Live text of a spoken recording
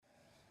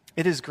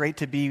It is great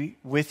to be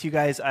with you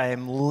guys. I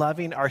am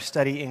loving our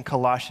study in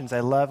Colossians. I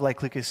love,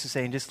 like Lucas is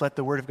saying, just let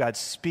the Word of God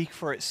speak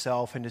for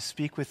itself and to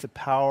speak with the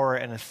power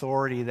and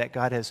authority that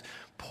God has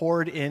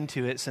poured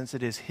into it since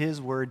it is His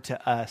Word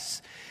to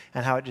us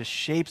and how it just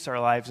shapes our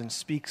lives and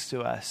speaks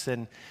to us.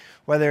 And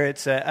whether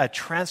it's a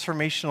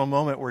transformational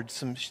moment where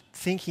some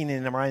thinking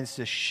in our minds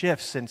just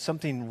shifts and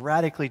something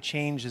radically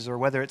changes, or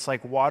whether it's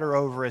like water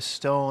over a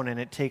stone and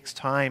it takes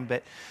time,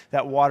 but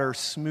that water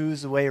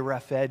smooths away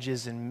rough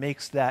edges and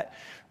makes that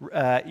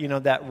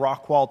that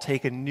rock wall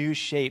take a new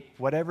shape.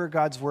 Whatever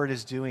God's Word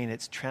is doing,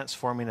 it's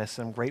transforming us.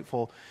 I'm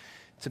grateful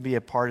to be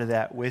a part of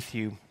that with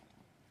you.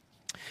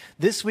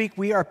 This week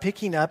we are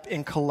picking up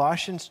in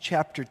Colossians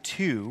chapter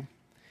 2.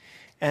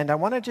 And I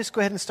want to just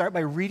go ahead and start by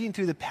reading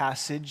through the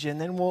passage,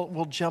 and then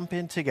we'll jump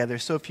in together.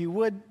 So if you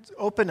would,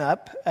 open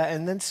up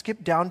and then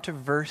skip down to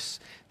verse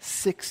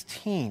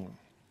 16.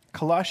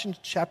 Colossians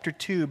chapter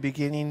 2,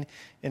 beginning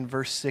in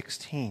verse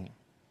 16.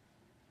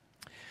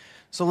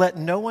 So let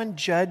no one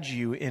judge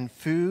you in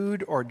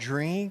food or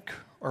drink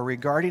or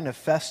regarding a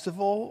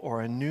festival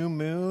or a new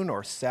moon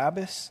or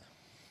Sabbaths,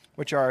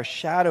 which are a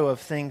shadow of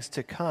things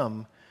to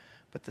come,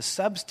 but the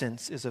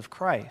substance is of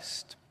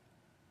Christ.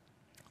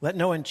 Let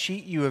no one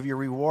cheat you of your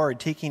reward,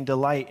 taking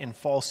delight in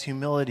false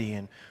humility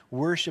and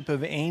worship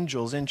of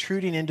angels,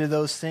 intruding into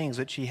those things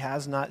which he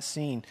has not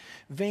seen,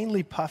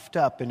 vainly puffed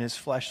up in his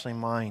fleshly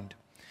mind,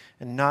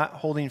 and not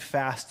holding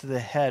fast to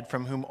the head,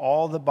 from whom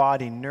all the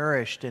body,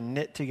 nourished and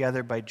knit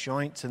together by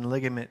joints and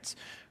ligaments,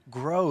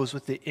 grows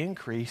with the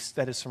increase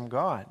that is from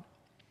God.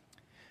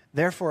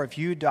 Therefore, if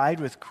you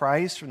died with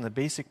Christ from the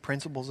basic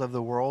principles of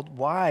the world,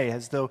 why,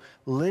 as though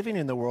living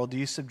in the world, do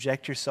you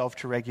subject yourself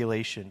to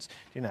regulations?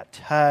 Do not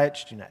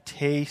touch, do not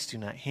taste, do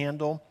not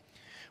handle,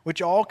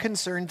 which all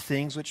concern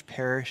things which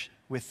perish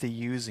with the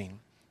using,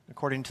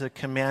 according to the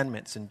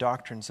commandments and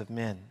doctrines of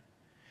men.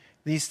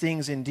 These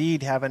things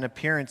indeed have an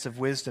appearance of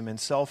wisdom and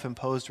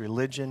self-imposed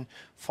religion,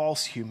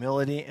 false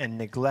humility, and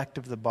neglect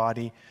of the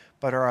body,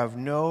 but are of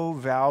no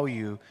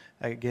value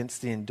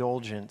against the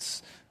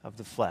indulgence of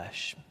the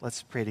flesh.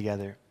 Let's pray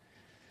together.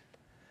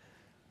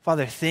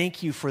 Father,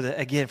 thank you for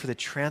the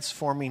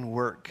transforming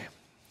work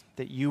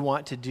that you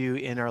want to do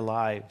in our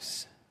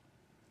lives.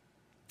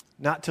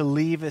 Not to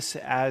leave us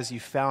as you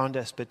found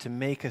us, but to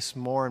make us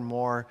more and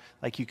more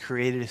like you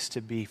created us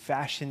to be,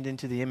 fashioned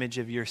into the image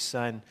of your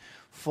Son,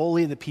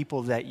 fully the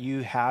people that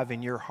you have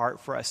in your heart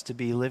for us to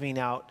be, living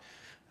out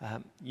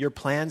your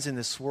plans in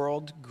this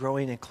world,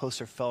 growing in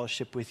closer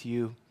fellowship with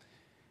you,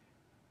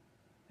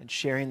 and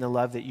sharing the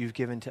love that you've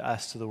given to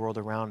us, to the world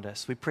around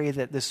us. We pray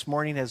that this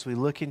morning as we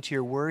look into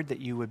your word, that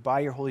you would by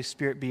your Holy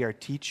Spirit be our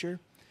teacher,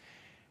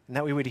 and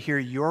that we would hear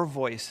your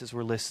voice as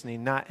we're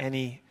listening, not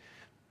any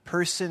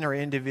person or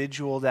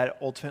individual that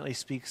ultimately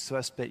speaks to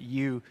us, but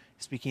you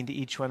speaking to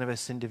each one of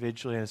us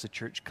individually and as a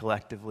church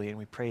collectively. And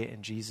we pray it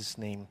in Jesus'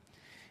 name.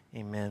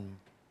 Amen.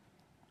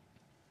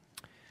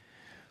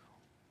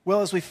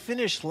 Well, as we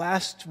finished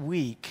last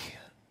week,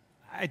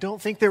 I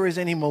don't think there was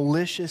any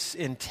malicious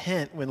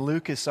intent when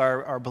Lucas,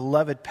 our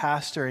beloved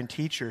pastor and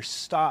teacher,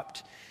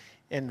 stopped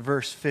in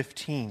verse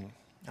 15.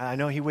 I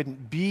know he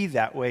wouldn't be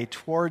that way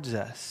towards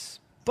us,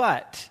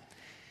 but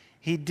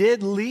he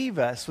did leave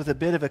us with a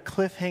bit of a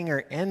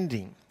cliffhanger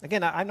ending.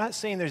 Again, I'm not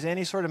saying there's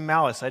any sort of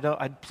malice.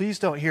 Please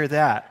don't hear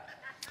that.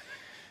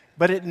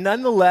 But it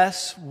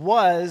nonetheless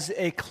was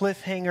a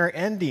cliffhanger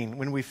ending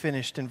when we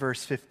finished in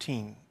verse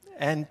 15.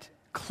 And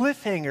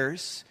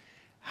cliffhangers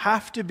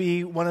have to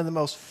be one of the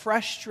most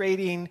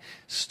frustrating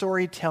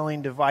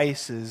storytelling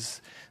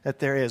devices that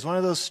there is. One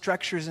of those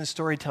structures in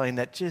storytelling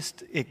that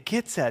it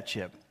gets at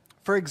you.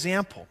 For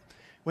example,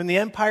 when The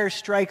Empire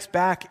Strikes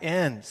Back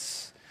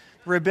ends,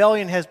 the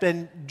rebellion has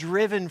been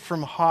driven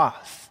from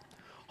Hoth.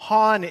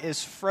 Han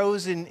is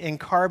frozen in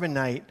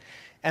carbonite,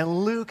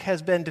 and Luke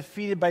has been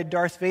defeated by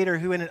Darth Vader,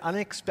 who in an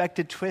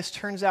unexpected twist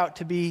turns out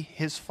to be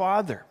his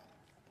father.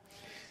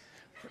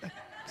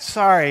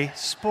 Sorry,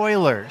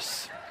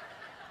 spoilers.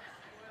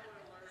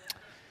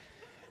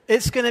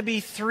 It's going to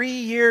be 3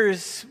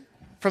 years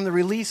from the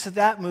release of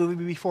that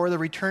movie before the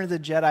Return of the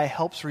Jedi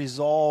helps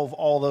resolve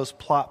all those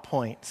plot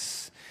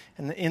points.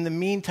 And in the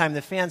meantime,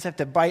 the fans have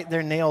to bite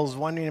their nails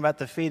wondering about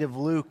the fate of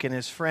Luke and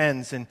his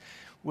friends, and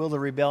will the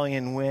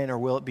rebellion win or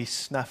will it be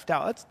snuffed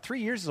out?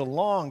 3 years is a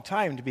long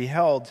time to be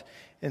held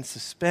in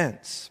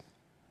suspense.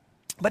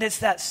 But it's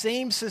that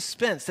same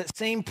suspense, that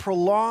same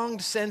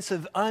prolonged sense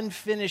of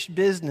unfinished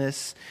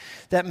business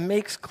that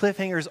makes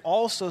cliffhangers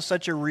also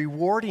such a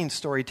rewarding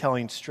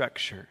storytelling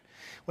structure.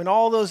 When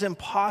all those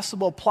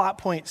impossible plot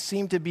points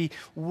seem to be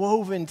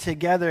woven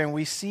together and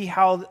we see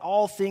how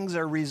all things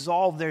are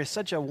resolved, there's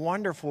such a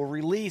wonderful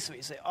release.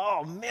 We say,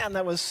 oh man,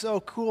 that was so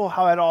cool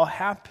how it all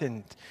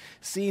happened.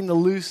 Seeing the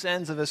loose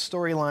ends of a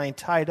storyline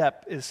tied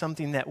up is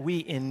something that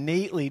we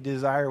innately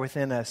desire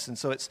within us. And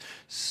so it's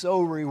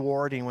so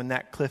rewarding when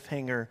that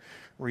cliffhanger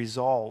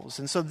resolves.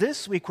 And so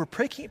this week we're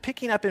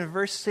picking up in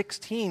verse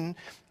 16,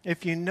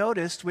 if you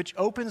noticed, which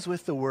opens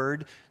with the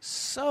word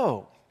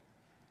so.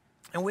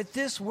 And with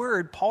this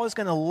word, Paul is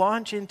going to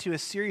launch into a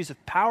series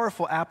of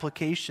powerful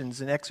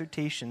applications and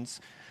exhortations,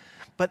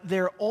 but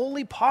they're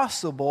only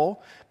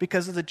possible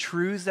because of the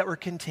truths that were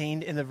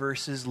contained in the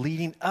verses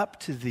leading up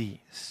to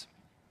these.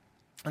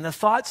 And the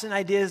thoughts and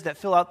ideas that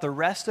fill out the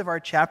rest of our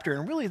chapter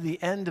and really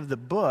the end of the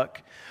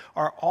book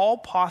are all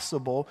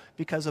possible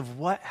because of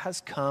what has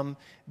come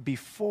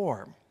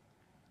before.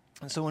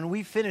 And so when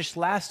we finished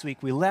last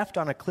week, we left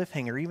on a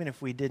cliffhanger, even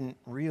if we didn't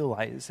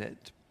realize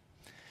it.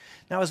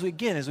 Now, as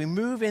we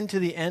move into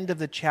the end of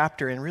the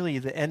chapter and really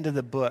the end of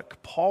the book,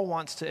 Paul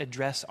wants to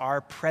address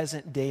our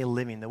present day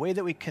living, the way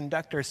that we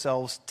conduct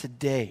ourselves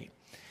today.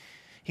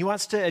 He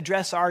wants to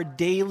address our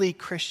daily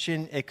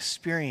Christian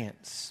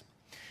experience.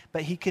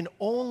 But he can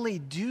only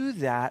do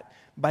that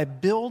by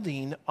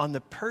building on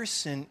the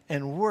person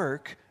and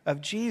work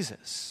of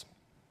Jesus.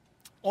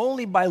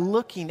 Only by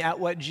looking at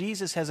what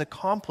Jesus has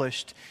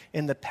accomplished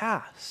in the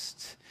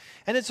past.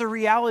 And it's a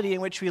reality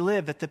in which we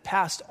live that the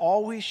past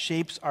always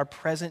shapes our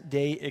present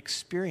day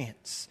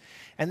experience.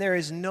 And there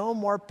is no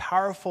more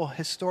powerful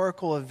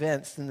historical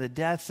events than the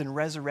death and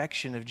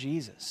resurrection of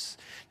Jesus.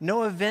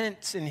 No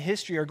events in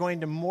history are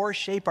going to more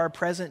shape our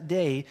present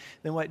day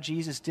than what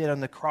Jesus did on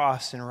the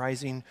cross and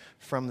rising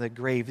from the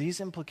grave. These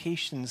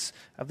implications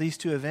of these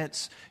two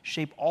events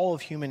shape all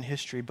of human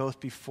history, both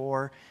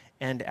before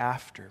and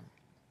after.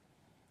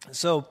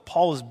 So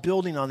Paul is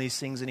building on these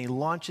things, and he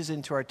launches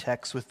into our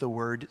text with the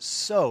word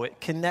 "so."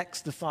 It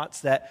connects the thoughts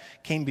that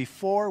came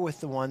before with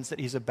the ones that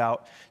he's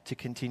about to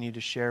continue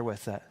to share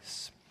with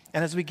us.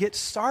 And as we get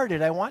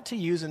started, I want to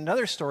use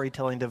another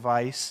storytelling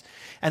device,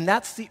 and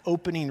that's the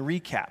opening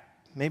recap.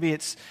 Maybe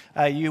it's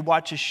you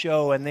watch a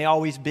show, and they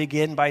always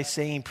begin by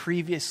saying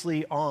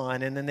 "previously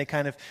on," and then they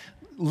kind of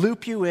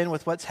loop you in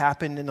with what's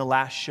happened in the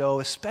last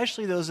show,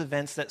 especially those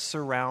events that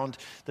surround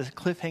the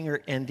cliffhanger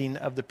ending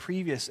of the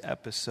previous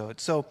episode.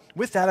 So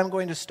with that, I'm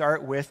going to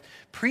start with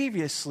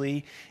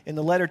previously in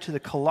the letter to the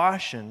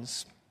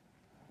Colossians.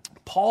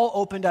 Paul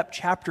opened up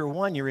chapter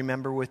 1, you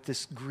remember, with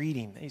this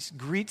greeting. He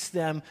greets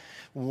them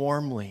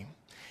warmly.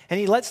 And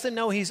he lets them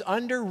know he's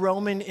under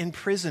Roman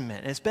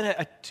imprisonment.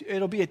 And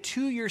it'll be a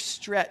 2-year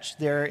stretch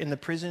there in the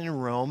prison in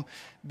Rome,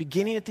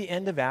 beginning at the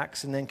end of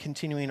Acts and then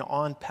continuing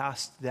on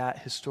past that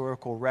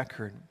historical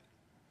record.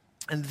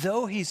 And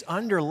though he's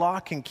under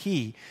lock and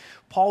key,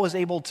 Paul was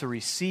able to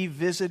receive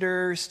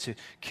visitors, to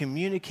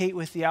communicate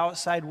with the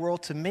outside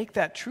world, to make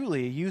that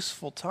truly a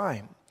useful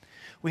time.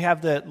 We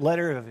have the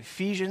letter of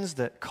Ephesians,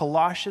 the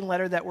Colossian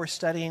letter that we're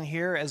studying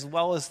here, as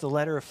well as the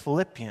letter of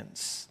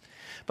Philippians.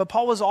 But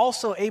Paul was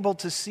also able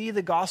to see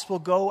the gospel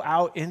go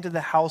out into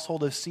the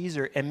household of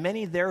Caesar, and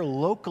many there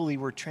locally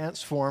were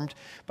transformed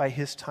by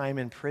his time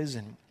in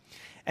prison.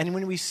 And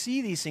when we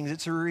see these things,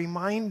 it's a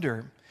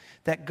reminder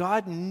that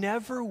God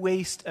never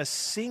wastes a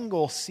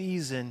single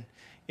season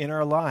in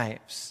our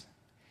lives,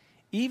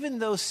 even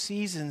those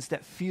seasons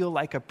that feel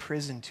like a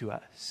prison to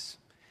us.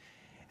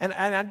 And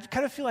I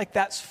kind of feel like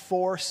that's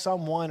for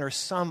someone or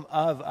some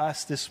of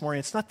us this morning.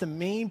 It's not the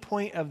main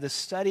point of the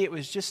study. It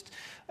was just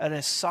an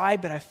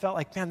aside, but I felt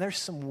like, man, there's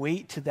some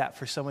weight to that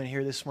for someone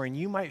here this morning.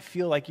 You might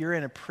feel like you're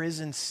in a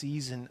prison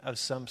season of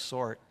some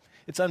sort.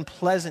 It's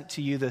unpleasant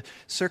to you. The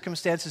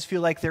circumstances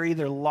feel like they're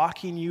either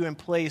locking you in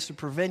place or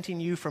preventing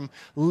you from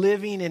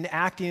living and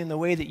acting in the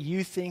way that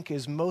you think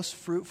is most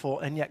fruitful,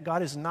 and yet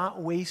God is not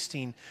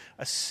wasting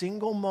a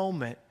single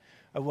moment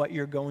of what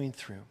you're going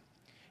through.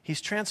 He's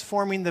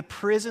transforming the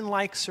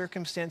prison-like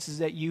circumstances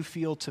that you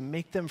feel to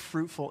make them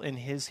fruitful in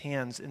his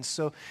hands. And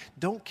so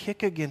don't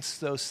kick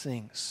against those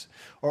things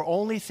or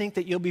only think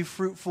that you'll be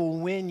fruitful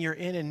when you're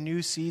in a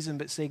new season,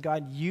 but say,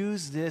 God,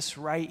 use this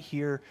right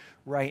here,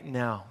 right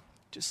now.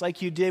 Just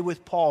like you did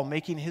with Paul,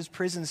 making his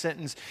prison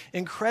sentence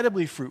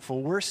incredibly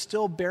fruitful. We're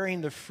still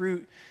bearing the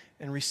fruit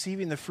and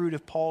receiving the fruit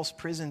of Paul's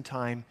prison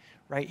time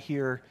right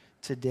here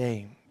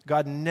today.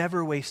 God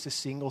never wastes a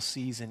single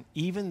season,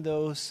 even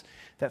those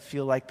that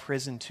feel like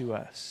prison to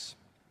us.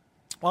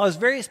 While as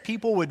various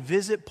people would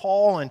visit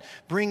Paul and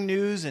bring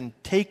news and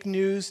take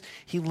news,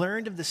 he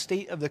learned of the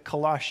state of the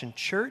Colossian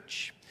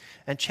church.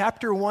 And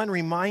chapter 1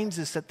 reminds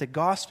us that the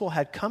gospel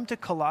had come to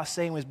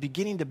Colossae and was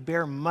beginning to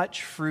bear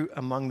much fruit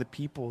among the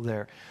people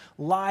there.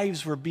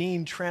 Lives were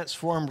being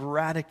transformed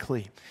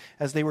radically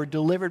as they were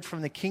delivered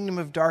from the kingdom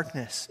of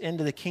darkness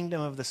into the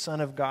kingdom of the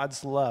Son of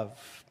God's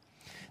love.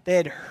 They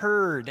had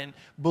heard and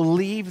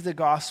believed the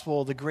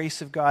gospel, the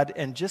grace of God,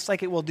 and just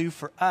like it will do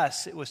for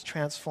us, it was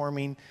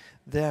transforming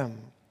them.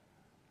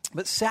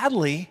 But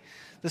sadly,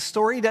 the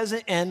story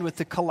doesn't end with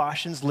the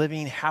Colossians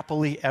living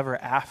happily ever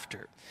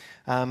after.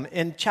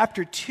 In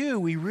chapter 2,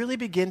 we really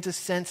begin to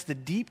sense the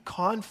deep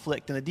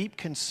conflict and the deep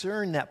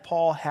concern that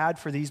Paul had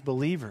for these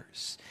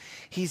believers.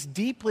 He's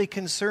deeply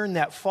concerned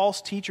that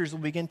false teachers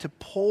will begin to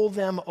pull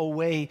them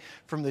away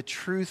from the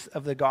truth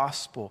of the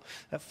gospel.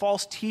 That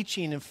false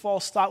teaching and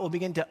false thought will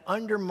begin to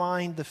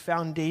undermine the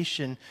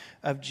foundation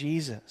of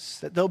Jesus.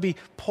 That they'll be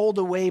pulled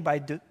away by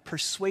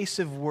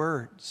persuasive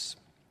words.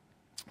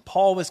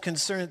 Paul was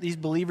concerned that these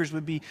believers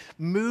would be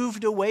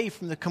moved away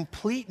from the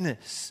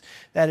completeness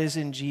that is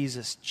in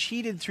Jesus,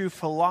 cheated through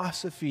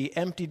philosophy,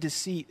 empty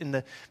deceit, and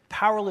the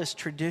powerless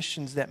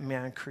traditions that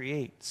man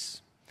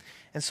creates.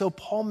 And so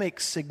Paul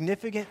makes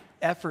significant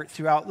effort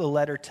throughout the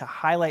letter to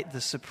highlight the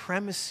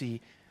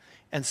supremacy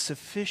and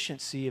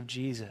sufficiency of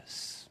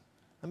Jesus.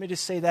 Let me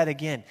just say that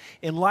again.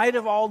 In light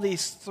of all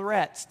these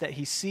threats that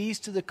he sees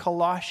to the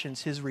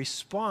Colossians, his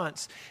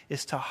response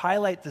is to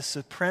highlight the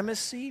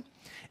supremacy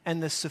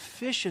and the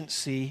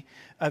sufficiency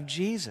of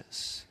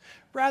Jesus.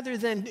 Rather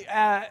than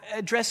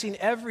addressing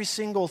every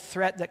single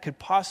threat that could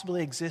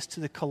possibly exist to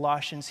the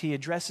Colossians, he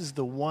addresses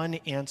the one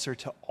answer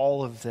to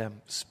all of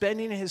them,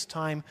 spending his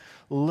time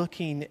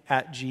looking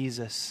at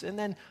Jesus and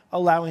then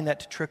allowing that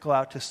to trickle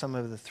out to some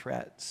of the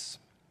threats.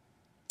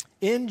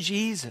 In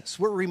Jesus,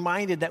 we're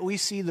reminded that we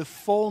see the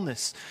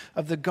fullness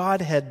of the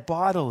Godhead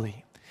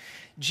bodily.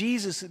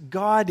 Jesus,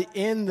 God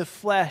in the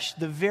flesh,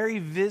 the very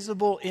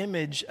visible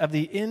image of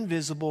the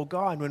invisible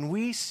God. When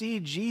we see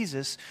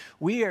Jesus,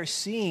 we are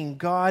seeing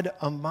God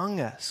among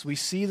us. We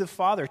see the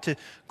Father. To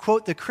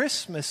quote the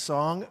Christmas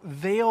song,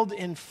 veiled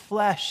in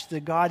flesh,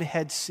 the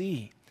Godhead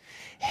see.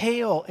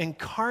 Hail,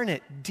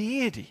 incarnate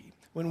deity.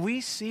 When we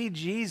see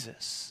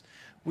Jesus,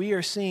 we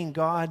are seeing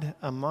God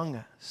among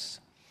us.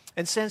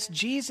 And since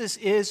Jesus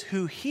is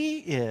who he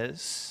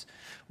is,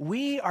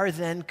 we are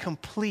then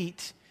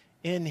complete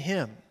in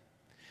him.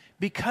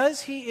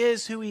 Because he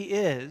is who he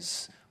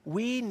is,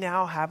 we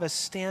now have a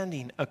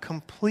standing, a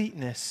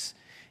completeness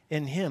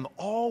in him.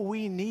 All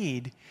we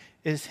need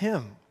is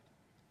him.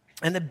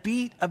 And the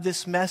beat of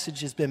this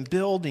message has been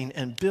building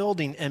and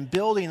building and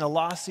building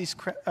across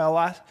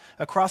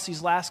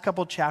these last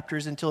couple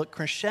chapters until it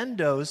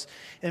crescendos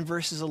in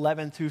verses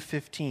 11 through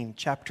 15,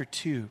 chapter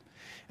 2.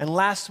 And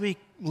last week,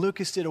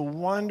 Lucas did a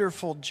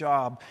wonderful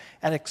job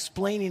at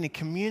explaining and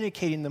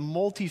communicating the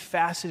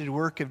multifaceted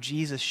work of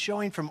Jesus,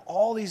 showing from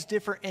all these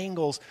different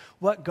angles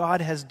what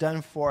God has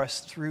done for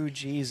us through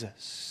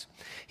Jesus.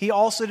 He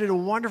also did a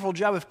wonderful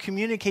job of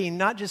communicating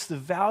not just the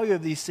value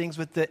of these things,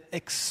 but the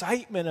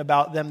excitement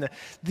about them.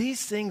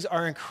 These things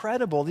are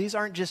incredible. These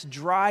aren't just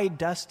dry,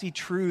 dusty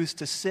truths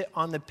to sit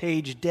on the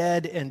page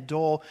dead and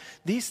dull.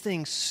 These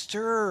things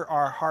stir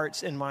our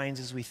hearts and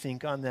minds as we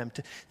think on them.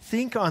 To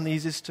think on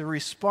these is to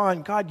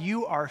respond, God,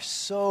 you are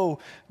so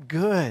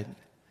good.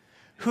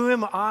 Who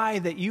am I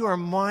that you are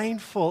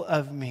mindful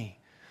of me?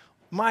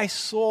 My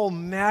soul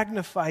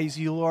magnifies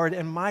you, Lord,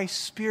 and my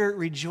spirit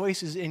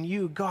rejoices in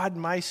you, God,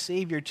 my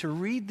Savior. To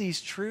read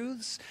these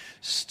truths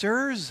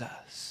stirs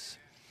us.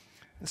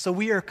 And so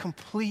we are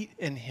complete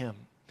in him,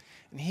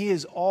 and he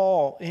is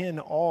all in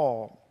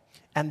all.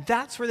 And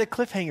that's where the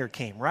cliffhanger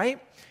came,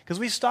 right? Because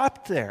we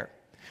stopped there,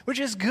 which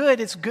is good.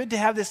 It's good to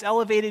have this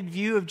elevated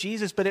view of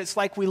Jesus, but it's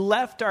like we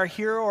left our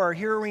hero or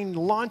heroine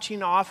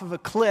launching off of a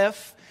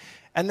cliff,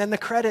 and then the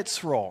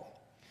credits roll.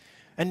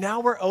 And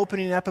now we're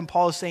opening up and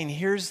Paul is saying,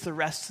 here's the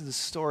rest of the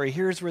story.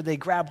 Here's where they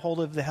grab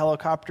hold of the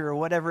helicopter or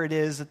whatever it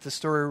is that the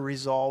story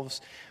resolves.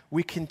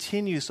 We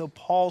continue. So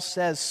Paul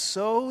says,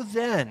 so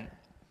then,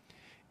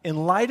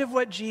 in light of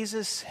what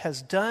Jesus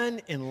has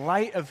done, in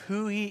light of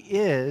who he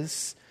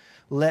is,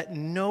 let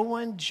no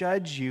one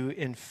judge you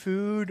in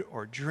food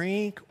or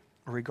drink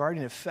or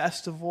regarding a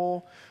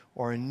festival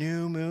or a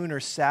new moon or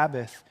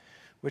Sabbath,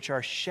 which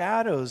are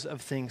shadows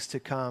of things to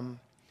come,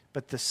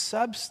 but the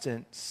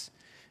substance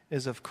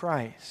is of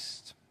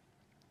Christ.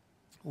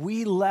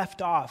 We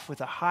left off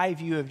with a high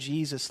view of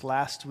Jesus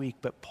last week,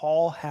 but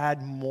Paul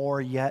had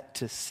more yet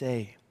to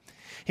say.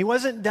 He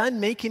wasn't done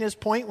making his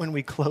point when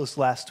we closed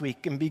last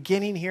week. And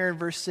beginning here in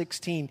verse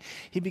 16,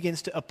 he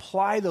begins to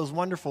apply those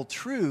wonderful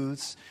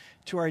truths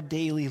to our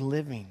daily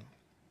living.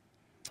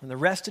 And the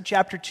rest of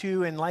chapter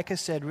 2, and like I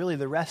said, really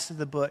the rest of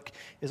the book,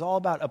 is all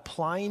about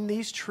applying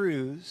these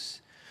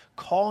truths,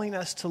 calling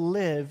us to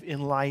live in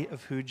light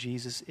of who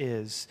Jesus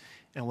is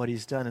and what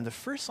he's done. And the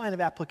first line of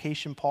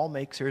application Paul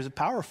makes here is a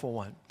powerful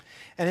one.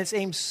 And it's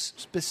aimed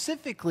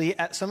specifically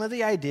at some of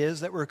the ideas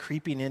that were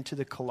creeping into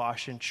the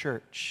Colossian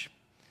church.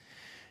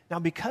 Now,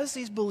 because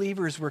these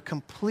believers were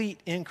complete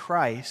in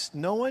Christ,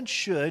 no one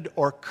should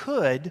or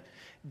could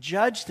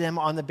judge them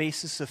on the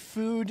basis of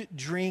food,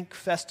 drink,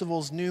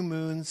 festivals, new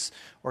moons,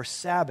 or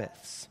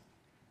Sabbaths.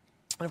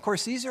 And of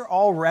course, these are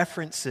all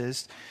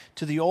references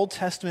to the Old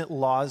Testament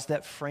laws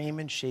that frame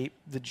and shape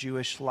the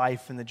Jewish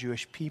life and the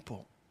Jewish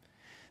people.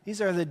 These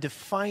are the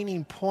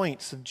defining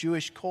points of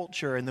Jewish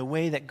culture and the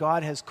way that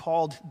God has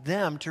called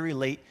them to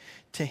relate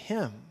to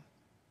him.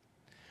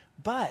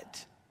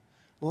 But,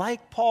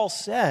 like Paul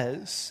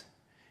says,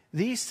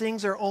 these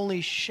things are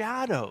only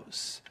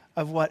shadows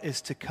of what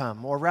is to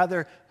come, or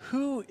rather,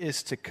 who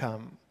is to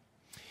come.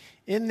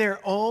 In their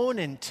own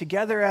and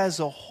together as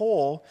a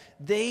whole,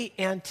 they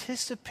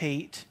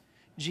anticipate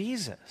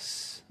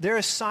Jesus. They're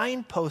a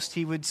signpost,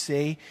 he would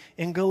say,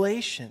 in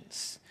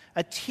Galatians.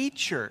 A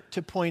teacher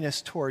to point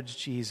us towards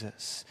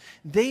Jesus.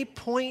 They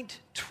point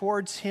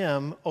towards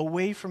him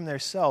away from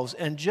themselves.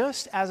 And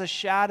just as a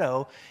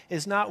shadow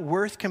is not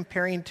worth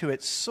comparing to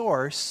its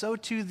source, so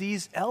too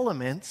these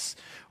elements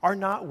are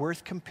not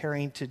worth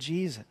comparing to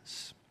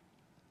Jesus.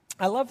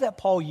 I love that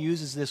Paul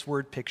uses this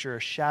word picture, a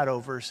shadow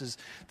versus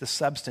the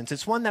substance.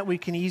 It's one that we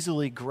can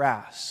easily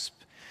grasp.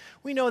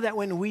 We know that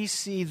when we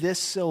see this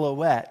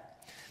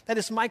silhouette, that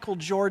it's Michael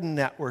Jordan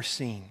that we're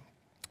seeing.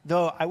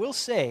 Though I will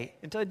say,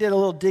 until I did a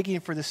little digging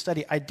for this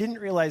study, I didn't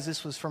realize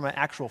this was from an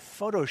actual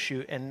photo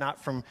shoot and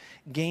not from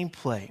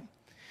gameplay.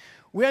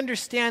 We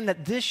understand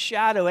that this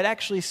shadow, it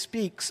actually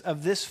speaks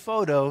of this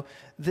photo,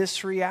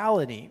 this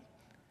reality.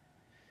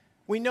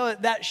 We know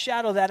that that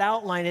shadow, that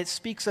outline, it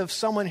speaks of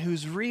someone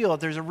who's real.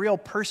 There's a real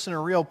person,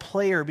 a real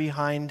player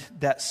behind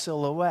that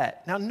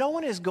silhouette. Now, no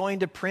one is going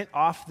to print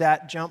off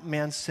that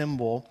Jumpman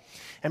symbol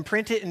and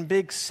print it in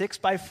big 6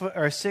 foot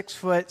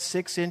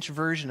 6-inch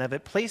version of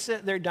it, place it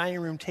at their dining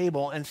room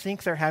table, and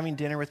think they're having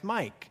dinner with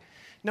Mike.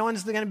 No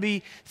one's going to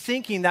be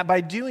thinking that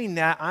by doing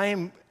that, I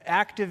am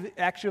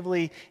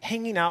actively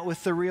hanging out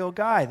with the real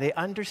guy. We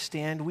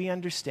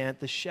understand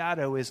the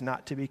shadow is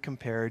not to be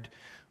compared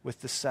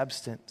with the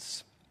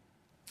substance.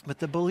 But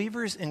the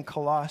believers in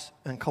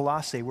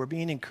Colossae were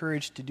being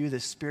encouraged to do the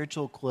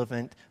spiritual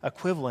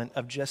equivalent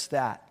of just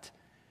that.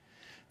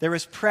 There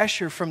was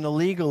pressure from the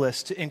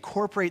legalists to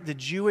incorporate the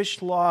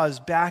Jewish laws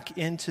back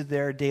into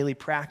their daily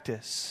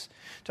practice,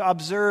 to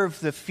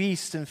observe the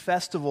feasts and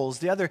festivals,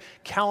 the other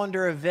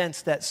calendar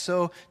events that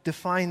so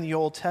define the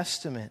Old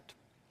Testament.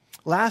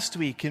 Last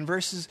week, in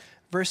verse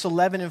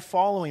 11 and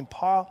following,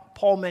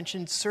 Paul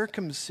mentioned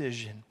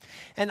circumcision.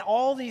 And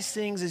all these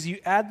things, as you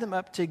add them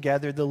up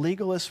together, the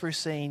legalists were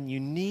saying you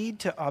need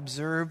to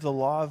observe the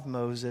law of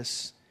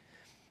Moses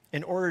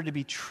in order to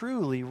be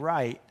truly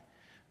right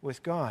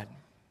with God.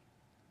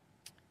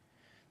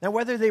 Now,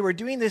 whether they were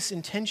doing this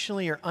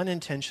intentionally or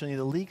unintentionally,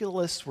 the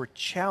legalists were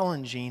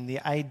challenging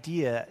the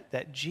idea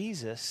that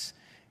Jesus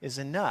is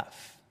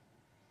enough.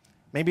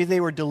 Maybe they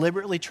were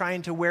deliberately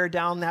trying to wear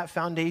down that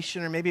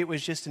foundation, or maybe it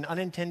was just an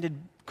unintended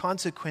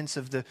consequence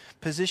of the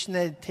position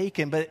they had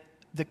taken. But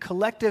the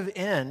collective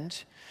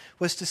end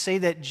was to say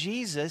that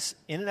Jesus,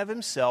 in and of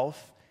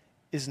himself,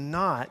 is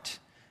not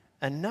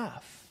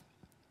enough.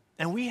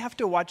 And we have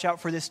to watch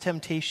out for this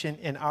temptation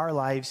in our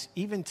lives,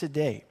 even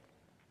today.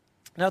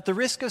 Now, at the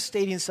risk of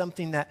stating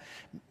something that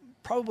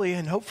probably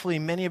and hopefully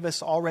many of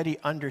us already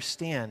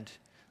understand,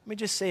 let me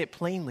just say it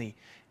plainly.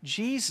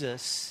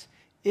 Jesus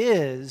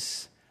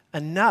is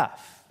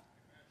enough.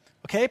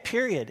 Okay,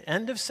 period.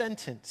 End of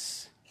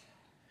sentence.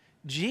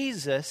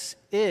 Jesus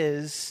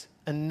is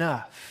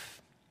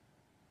enough.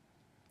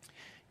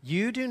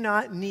 You do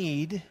not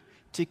need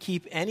to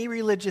keep any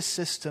religious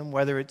system,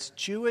 whether it's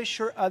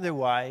Jewish or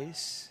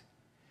otherwise,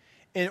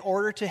 in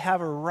order to have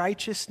a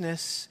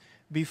righteousness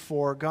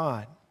before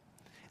God.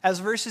 As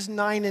verses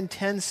 9 and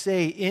 10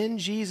 say, in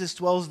Jesus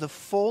dwells the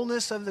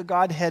fullness of the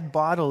Godhead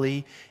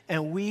bodily,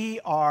 and we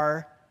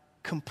are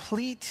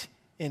complete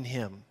in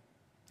him.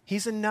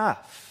 He's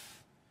enough.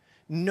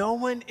 No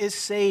one is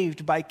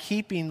saved by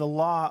keeping the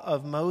law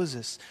of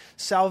Moses.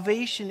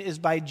 Salvation is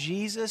by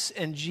Jesus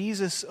and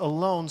Jesus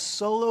alone.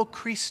 Solo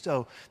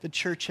Christo, the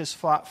church has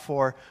fought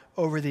for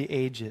over the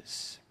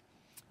ages.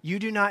 You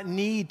do not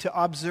need to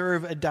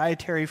observe a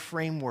dietary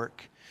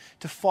framework,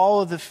 to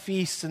follow the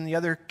feasts and the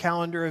other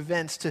calendar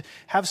events, to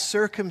have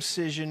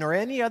circumcision or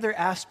any other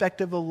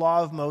aspect of the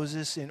law of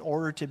Moses in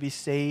order to be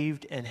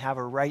saved and have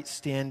a right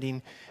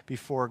standing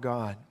before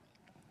God.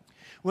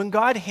 When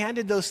God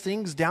handed those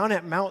things down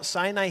at Mount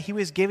Sinai, he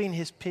was giving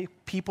his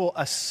people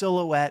a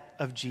silhouette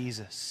of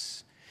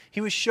Jesus.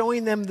 He was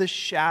showing them the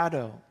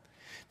shadow.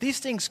 These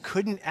things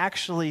couldn't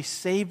actually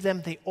save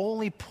them. They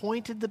only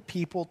pointed the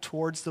people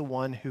towards the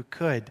one who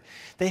could.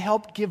 They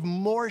helped give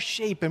more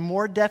shape and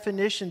more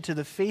definition to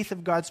the faith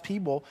of God's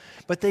people,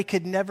 but they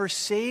could never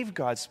save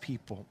God's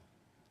people.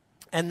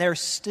 And they're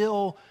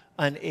still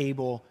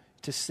unable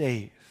to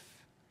save.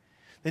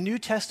 The New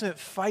Testament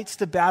fights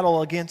the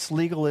battle against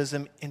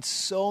legalism in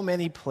so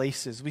many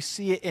places. We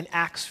see it in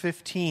Acts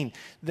 15,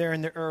 there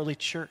in the early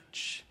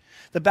church.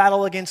 The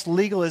battle against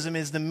legalism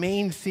is the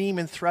main theme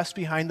and thrust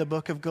behind the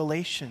book of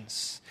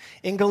Galatians.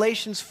 In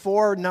Galatians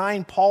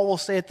 4:9, Paul will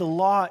say that the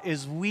law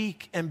is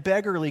weak and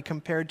beggarly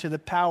compared to the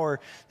power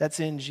that's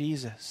in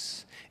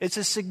Jesus. It's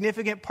a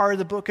significant part of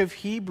the book of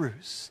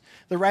Hebrews.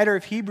 The writer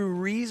of Hebrew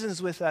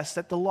reasons with us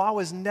that the law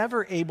was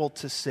never able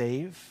to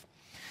save,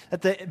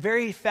 that the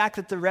very fact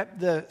that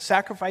the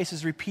sacrifice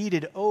is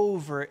repeated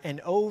over and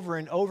over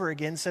and over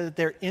again said that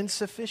they're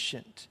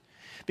insufficient.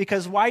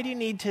 Because why do you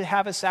need to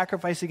have a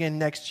sacrifice again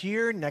next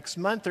year, next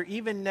month, or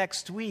even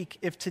next week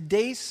if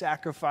today's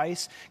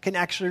sacrifice can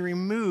actually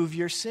remove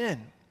your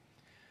sin?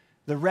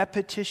 The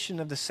repetition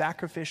of the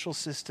sacrificial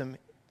system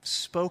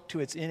spoke to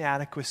its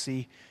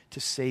inadequacy to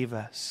save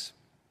us.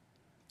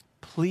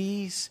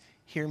 Please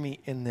hear me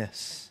in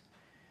this.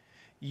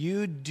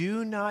 You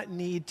do not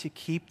need to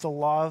keep the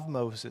law of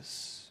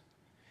Moses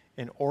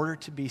in order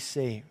to be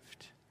saved.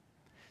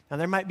 Now,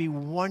 there might be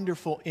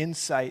wonderful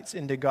insights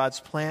into God's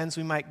plans.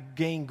 We might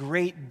gain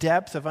great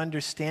depth of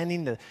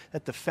understanding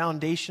that the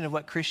foundation of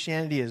what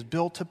Christianity is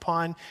built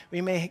upon.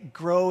 We may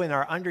grow in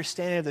our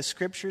understanding of the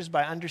Scriptures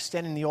by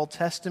understanding the Old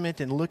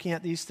Testament and looking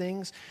at these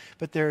things,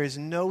 but there is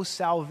no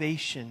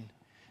salvation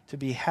to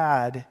be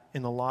had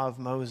in the law of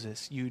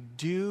Moses. You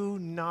do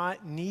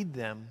not need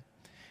them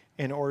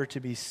in order to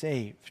be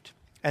saved.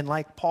 And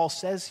like Paul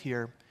says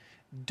here,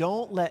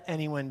 don't let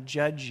anyone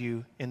judge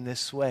you in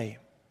this way.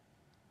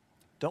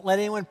 Don't let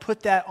anyone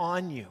put that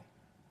on you.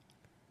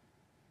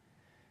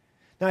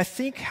 Now, I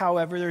think,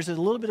 however, there's a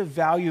little bit of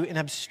value in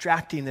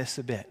abstracting this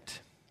a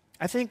bit.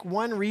 I think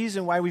one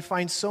reason why we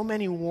find so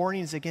many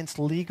warnings against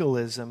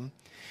legalism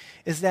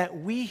is that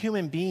we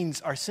human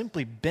beings are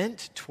simply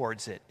bent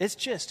towards it. It's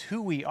just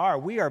who we are.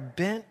 We are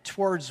bent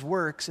towards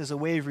works as a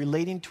way of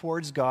relating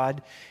towards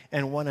God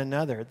and one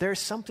another.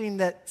 There's something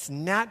that's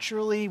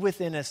naturally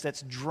within us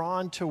that's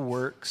drawn to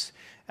works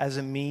as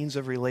a means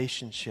of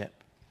relationship.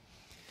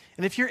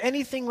 And if you're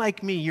anything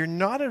like me, you're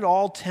not at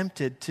all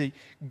tempted to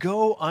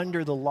go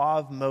under the law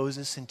of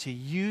Moses and to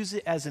use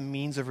it as a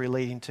means of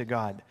relating to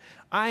God.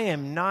 I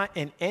am not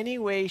in any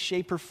way,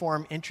 shape, or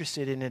form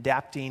interested in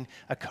adapting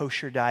a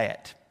kosher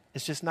diet.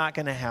 It's just not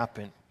going to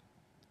happen.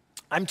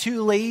 I'm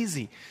too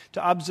lazy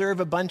to observe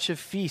a bunch of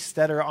feasts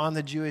that are on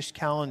the Jewish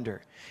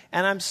calendar.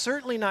 And I'm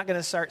certainly not going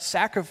to start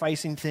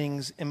sacrificing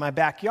things in my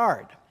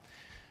backyard.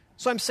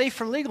 So I'm safe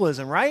from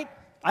legalism, right?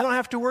 I don't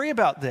have to worry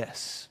about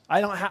this.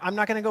 I'm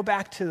not going to go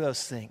back to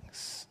those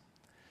things.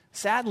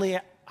 Sadly,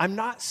 I'm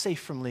not safe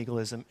from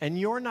legalism, and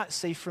you're not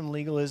safe from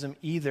legalism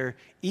either,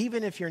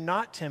 even if you're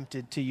not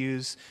tempted to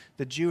use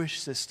the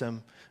Jewish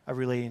system of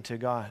relating to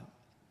God.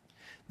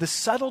 The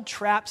subtle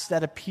traps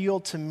that appeal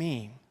to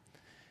me,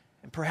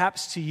 and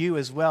perhaps to you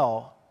as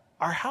well,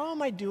 are how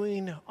am I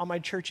doing on my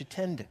church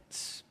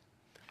attendance?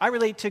 I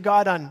relate to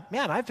God on,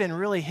 man, I've been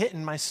really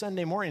hitting my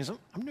Sunday mornings.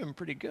 I'm doing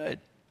pretty good.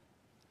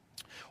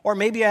 Or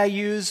maybe I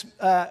use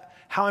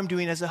how I'm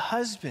doing as a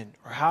husband,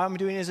 or how I'm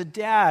doing as a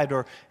dad,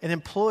 or an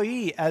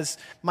employee as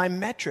my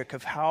metric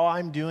of how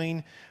I'm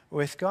doing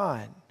with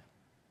God.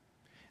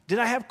 Did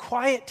I have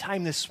quiet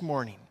time this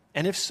morning?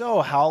 And if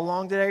so, how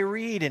long did I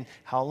read and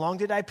how long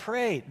did I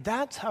pray?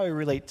 That's how I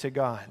relate to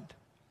God.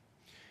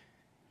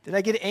 Did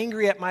I get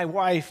angry at my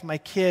wife, my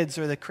kids,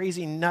 or the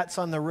crazy nuts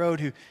on the road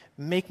who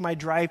make my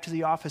drive to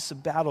the office a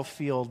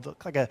battlefield,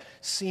 look like a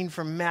scene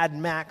from Mad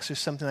Max or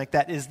something like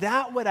that? Is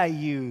that what I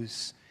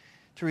use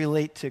to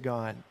relate to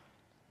God?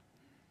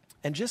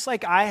 And just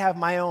like I have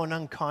my own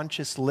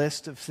unconscious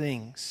list of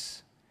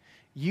things,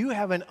 you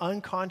have an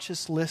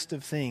unconscious list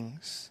of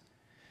things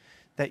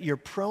that you're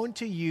prone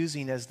to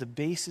using as the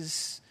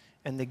basis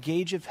and the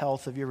gauge of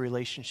health of your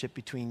relationship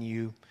between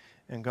you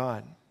and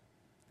God.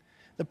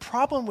 The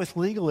problem with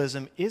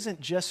legalism isn't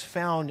just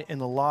found in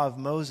the law of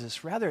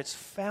Moses. Rather, it's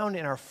found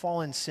in our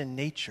fallen sin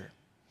nature.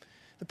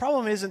 The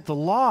problem isn't the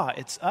law,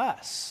 it's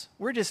us.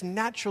 We're just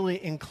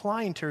naturally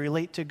inclined to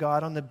relate to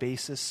God on the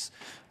basis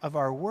of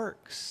our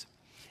works.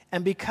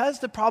 And because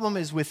the problem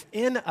is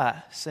within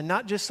us and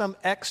not just some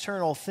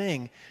external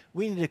thing,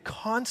 we need to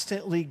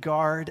constantly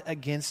guard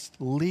against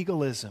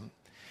legalism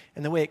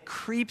and the way it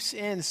creeps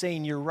in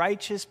saying you're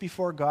righteous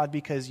before God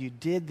because you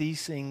did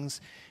these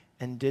things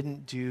and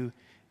didn't do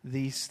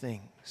these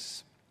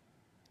things.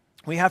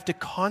 We have to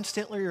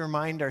constantly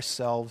remind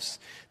ourselves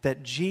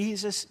that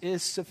Jesus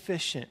is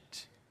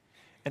sufficient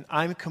and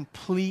I'm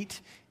complete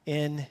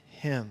in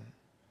Him.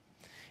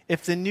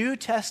 If the New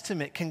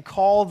Testament can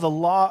call the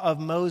law of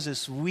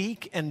Moses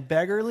weak and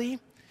beggarly,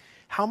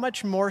 how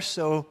much more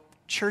so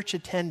church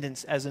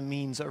attendance as a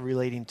means of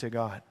relating to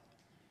God?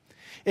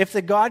 If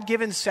the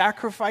God-given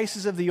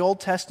sacrifices of the Old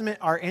Testament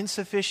are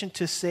insufficient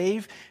to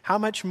save, how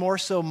much more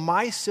so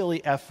my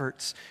silly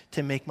efforts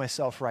to make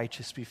myself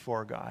righteous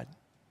before God?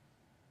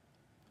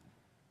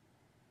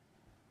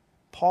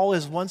 Paul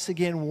is once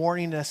again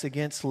warning us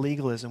against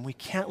legalism. We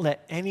can't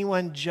let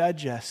anyone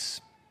judge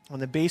us on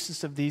the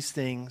basis of these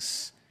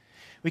things.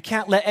 We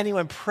can't let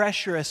anyone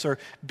pressure us or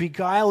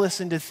beguile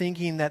us into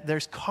thinking that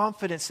there's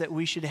confidence that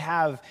we should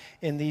have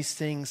in these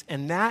things,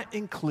 and that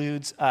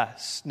includes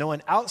us. No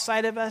one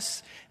outside of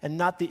us, and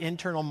not the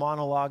internal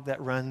monologue that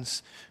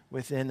runs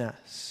within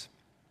us.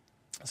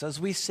 So as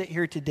we sit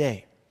here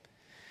today,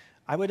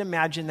 I would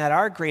imagine that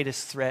our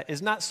greatest threat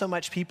is not so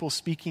much people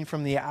speaking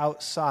from the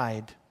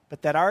outside,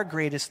 but that our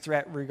greatest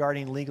threat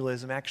regarding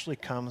legalism actually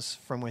comes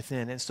from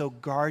within. And so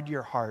guard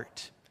your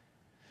heart.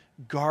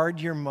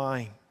 Guard your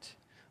mind.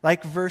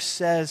 Like verse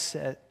 6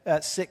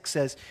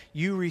 says,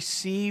 you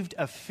received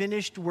a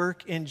finished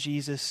work in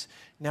Jesus.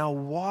 Now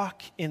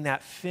walk in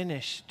that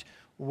finished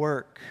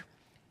work.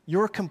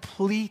 You're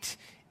complete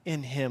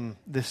in Him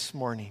this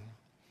morning.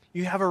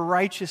 You have a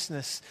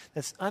righteousness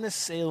that's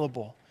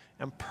unassailable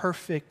and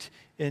perfect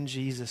in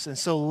Jesus. And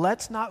so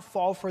let's not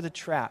fall for the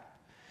trap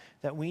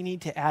that we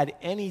need to add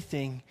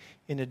anything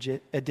in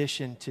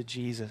addition to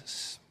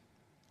Jesus.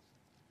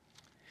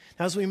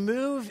 Now, as we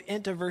move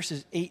into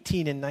verses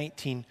 18 and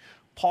 19,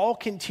 Paul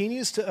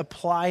continues to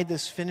apply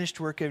this finished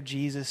work of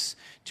Jesus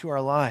to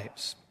our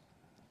lives.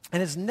 And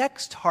his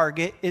next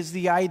target is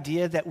the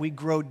idea that we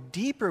grow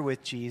deeper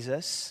with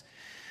Jesus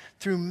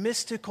through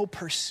mystical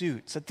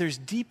pursuits, that there's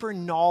deeper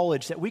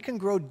knowledge, that we can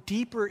grow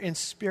deeper in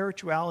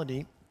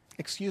spirituality,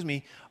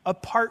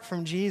 apart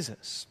from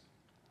Jesus.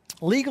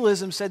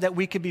 Legalism said that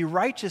we could be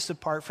righteous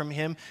apart from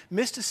him.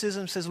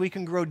 Mysticism says we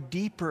can grow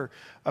deeper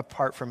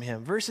apart from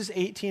him. Verses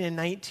 18 and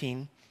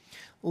 19,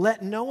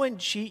 let no one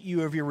cheat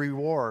you of your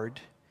reward,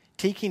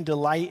 taking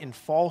delight in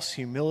false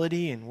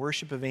humility and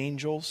worship of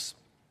angels,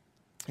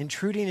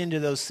 intruding into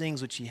those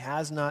things which he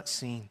has not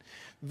seen,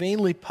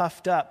 vainly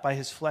puffed up by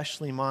his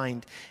fleshly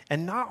mind,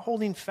 and not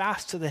holding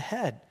fast to the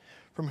head,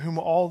 from whom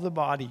all the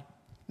body,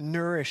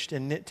 nourished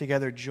and knit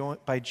together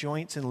by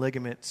joints and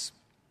ligaments,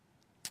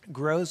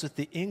 grows with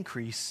the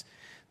increase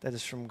that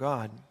is from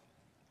God.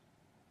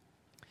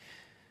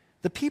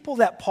 The people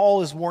that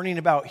Paul is warning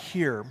about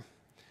here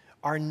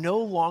are no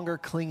longer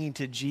clinging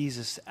to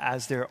Jesus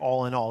as their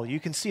all in all. You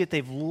can see it,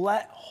 they've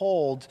let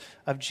hold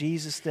of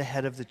Jesus, the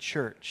head of the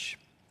church.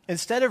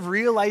 Instead of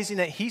realizing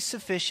that he's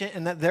sufficient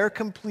and that they're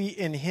complete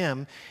in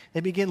him, they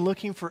begin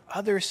looking for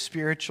other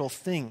spiritual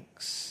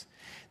things.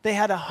 They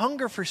had a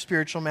hunger for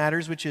spiritual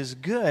matters, which is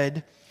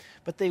good,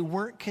 but they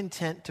weren't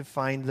content to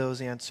find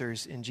those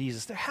answers in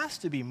Jesus. There has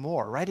to be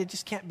more, right? It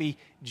just can't be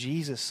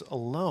Jesus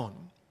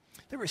alone.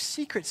 There were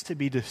secrets to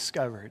be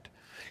discovered,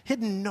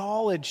 hidden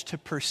knowledge to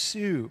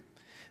pursue.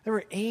 There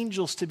were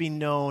angels to be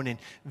known and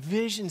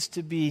visions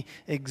to be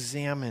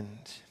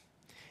examined.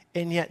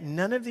 And yet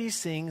none of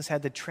these things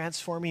had the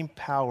transforming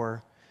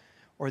power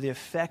or the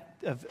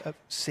effect of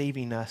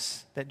saving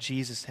us that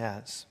Jesus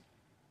has.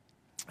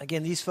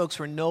 Again, these folks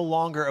were no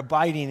longer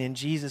abiding in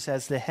Jesus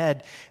as the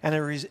head.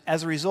 And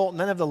as a result,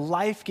 none of the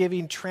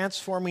life-giving,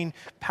 transforming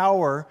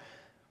power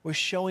was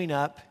showing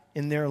up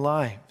in their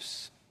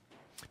lives.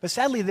 But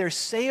sadly, their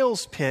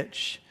sales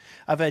pitch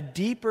of a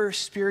deeper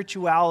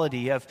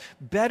spirituality, of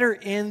better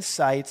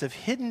insights, of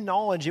hidden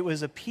knowledge, it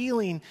was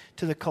appealing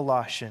to the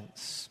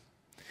Colossians.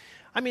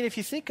 I mean, if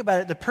you think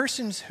about it, the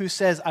person who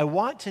says, I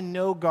want to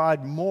know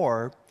God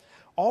more,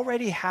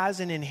 already has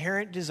an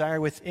inherent desire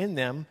within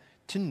them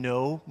to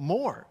know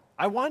more.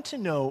 I want to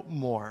know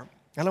more,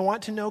 and I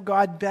want to know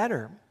God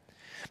better.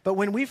 But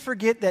when we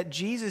forget that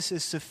Jesus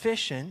is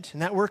sufficient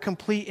and that we're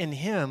complete in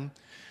him,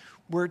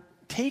 we're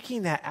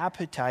taking that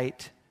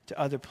appetite to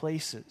other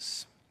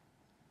places.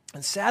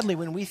 And sadly,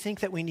 when we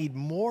think that we need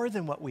more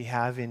than what we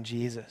have in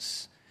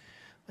Jesus,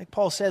 like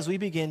Paul says, we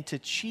begin to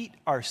cheat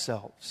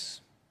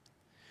ourselves,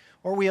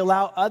 or we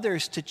allow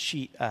others to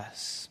cheat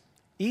us.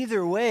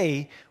 Either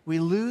way, we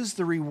lose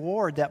the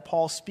reward that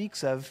Paul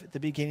speaks of at the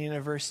beginning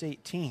of verse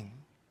 18.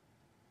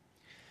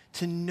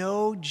 To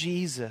know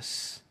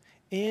Jesus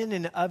in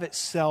and of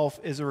itself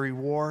is a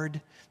reward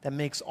that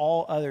makes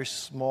all others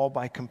small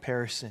by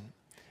comparison.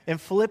 In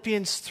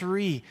Philippians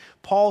 3,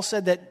 Paul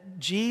said that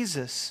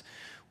Jesus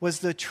was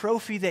the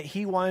trophy that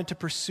he wanted to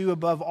pursue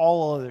above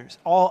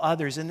all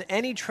others. And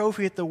any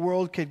trophy that the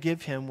world could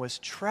give him was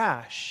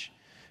trash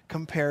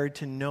compared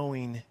to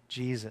knowing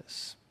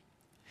Jesus.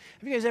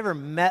 Have you guys ever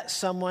met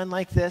someone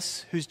like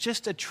this who's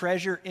just a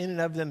treasure in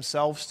and of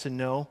themselves to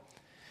know?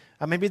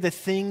 Maybe the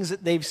things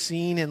that they've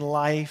seen in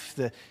life,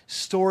 the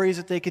stories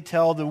that they could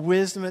tell, the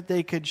wisdom that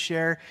they could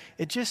share,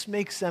 it just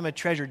makes them a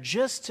treasure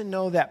just to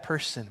know that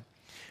person.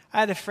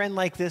 I had a friend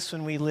like this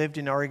when we lived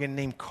in Oregon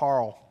named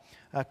Carl.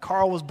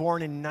 Carl was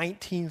born in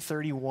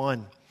 1931,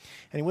 and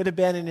he would have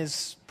been in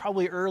his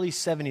probably early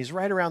 70s,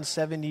 right around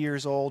 70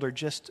 years old or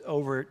just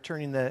over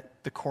turning the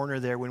corner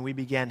there when we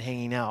began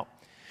hanging out.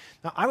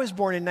 Now, I was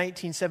born in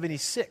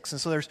 1976,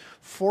 and so there's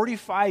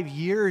 45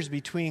 years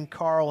between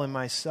Carl and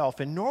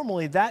myself. And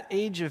normally that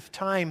age of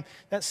time,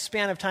 that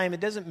span of time, it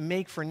doesn't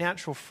make for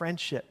natural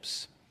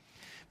friendships.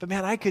 But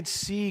man, I could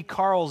see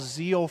Carl's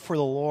zeal for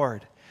the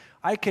Lord.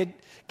 I could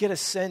get a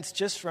sense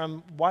just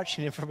from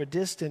watching him from a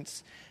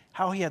distance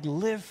how he had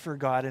lived for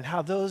God and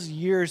how those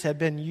years had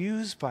been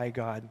used by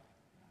God.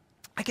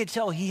 I could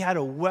tell he had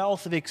a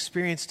wealth of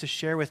experience to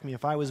share with me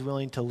if I was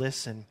willing to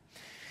listen.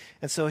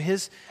 And so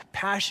his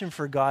passion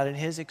for God and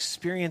his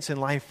experience in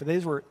life,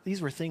 these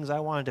were things I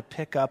wanted to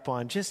pick up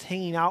on. Just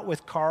hanging out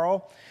with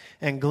Carl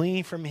and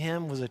gleaning from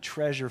him was a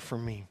treasure for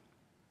me.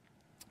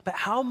 But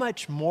how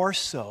much more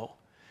so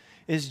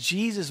is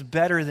Jesus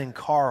better than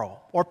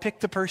Carl? Or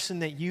pick the person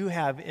that you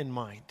have in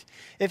mind.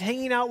 If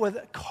hanging out with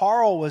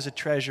Carl was a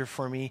treasure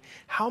for me,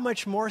 how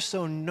much more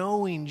so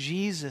knowing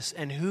Jesus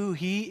and who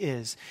he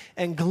is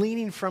and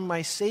gleaning from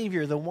my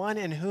Savior, the one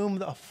in whom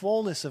the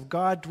fullness of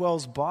God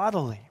dwells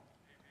bodily.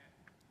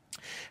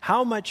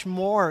 How much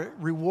more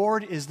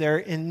reward is there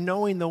in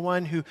knowing the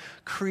one who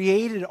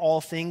created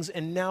all things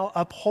and now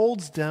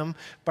upholds them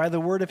by the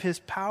word of his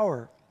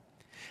power?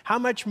 How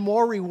much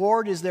more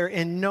reward is there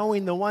in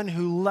knowing the one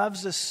who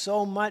loves us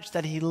so much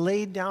that he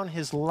laid down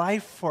his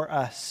life for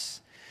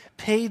us,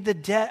 paid the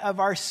debt of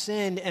our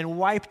sin, and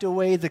wiped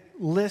away the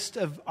list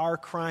of our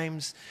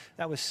crimes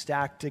that was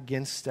stacked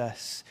against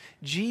us?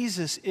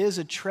 Jesus is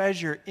a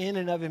treasure in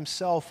and of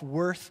himself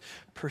worth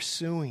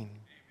pursuing.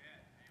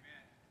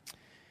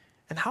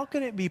 And how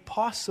can it be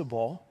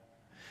possible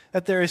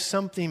that there is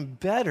something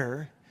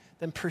better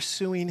than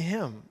pursuing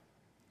him?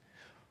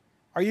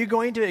 Are you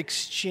going to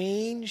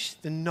exchange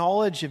the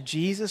knowledge of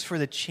Jesus for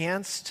the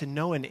chance to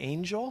know an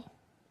angel?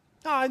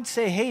 No, I'd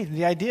say, hey,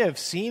 the idea of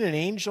seeing an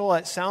angel,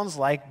 it sounds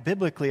like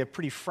biblically a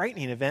pretty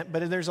frightening event,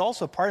 but there's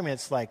also a part of me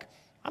that's like,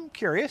 I'm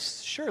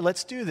curious. Sure,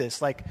 let's do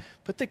this. Like,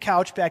 put the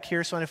couch back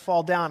here so when I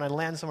fall down, I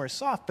land somewhere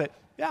soft, but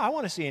yeah, I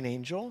want to see an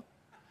angel.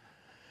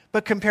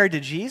 But compared to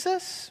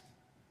Jesus,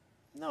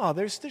 no,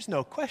 there's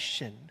no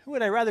question. Who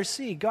would I rather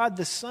see, God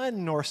the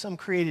Son or some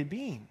created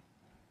being?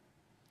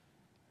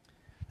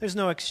 There's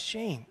no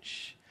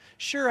exchange.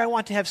 Sure, I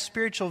want to have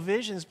spiritual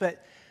visions,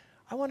 but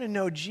I want to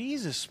know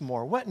Jesus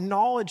more. What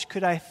knowledge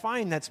could I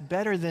find that's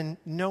better than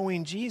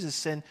knowing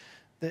Jesus and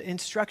the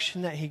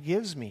instruction that he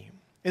gives me?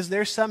 Is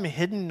there some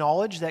hidden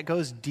knowledge that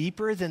goes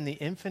deeper than the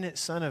infinite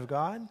Son of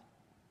God?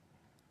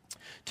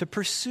 To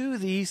pursue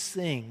these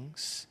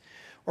things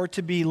or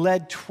to be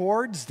led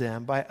towards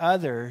them by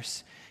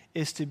others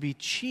is to be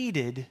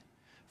cheated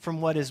from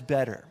what is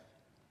better.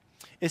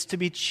 It's to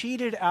be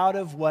cheated out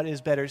of what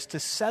is better. It's to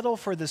settle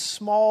for the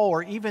small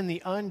or even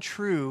the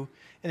untrue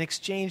in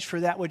exchange for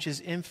that which is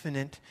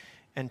infinite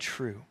and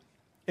true.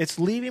 It's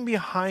leaving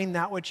behind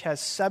that which has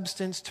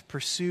substance to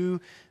pursue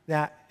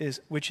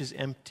which is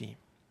empty.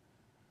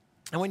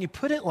 And when you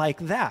put it like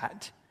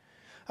that,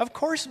 of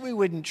course we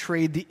wouldn't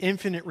trade the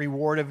infinite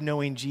reward of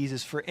knowing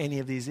Jesus for any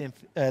of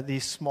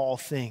these small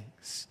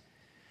things.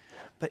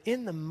 But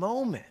in the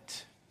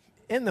moment,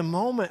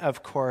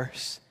 of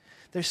course,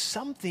 there's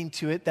something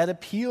to it that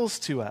appeals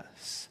to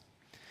us.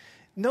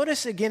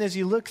 Notice again as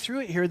you look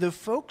through it here, the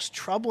folks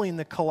troubling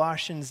the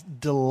Colossians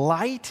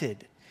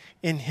delighted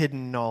in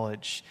hidden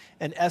knowledge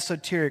and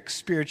esoteric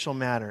spiritual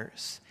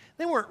matters.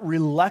 They weren't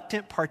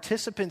reluctant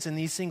participants in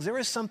these things. There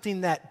was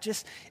something that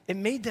it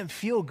made them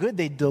feel good.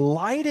 They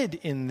delighted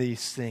in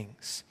these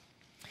things.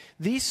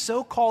 These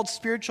so-called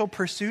spiritual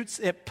pursuits,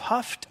 it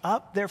puffed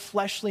up their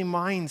fleshly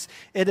minds.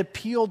 It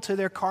appealed to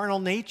their carnal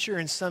nature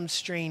in some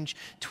strange,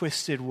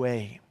 twisted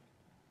way.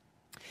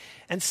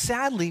 And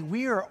sadly,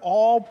 we are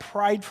all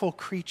prideful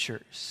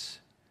creatures.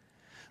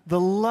 The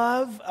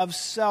love of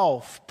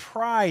self,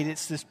 pride,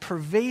 it's this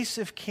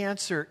pervasive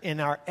cancer in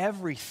our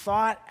every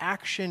thought,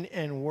 action,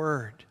 and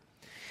word.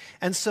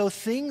 And so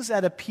things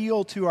that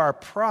appeal to our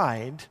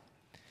pride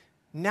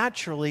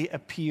naturally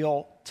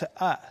appeal to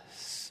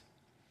us.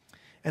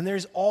 And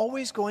there's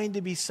always going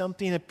to be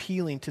something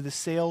appealing to the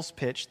sales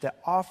pitch that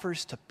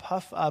offers to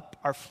puff up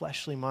our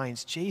fleshly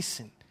minds.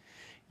 Jason,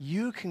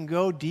 you can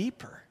go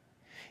deeper.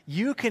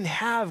 You can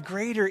have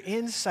greater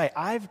insight.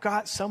 I've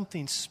got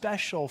something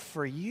special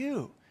for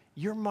you.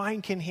 Your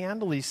mind can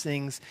handle these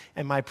things,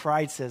 and my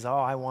pride says, oh,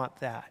 I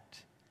want that.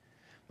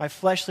 My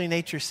fleshly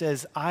nature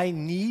says, I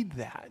need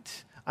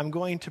that. I'm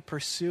going to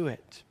pursue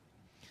it.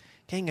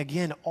 Dang,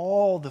 again,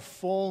 all the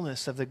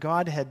fullness of the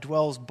Godhead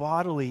dwells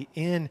bodily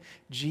in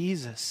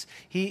Jesus.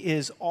 He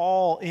is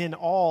all in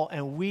all,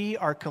 and we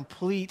are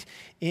complete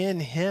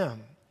in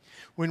him.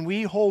 When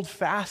we hold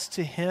fast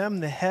to him,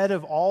 the head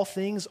of all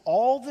things,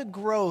 all the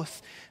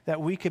growth that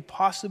we could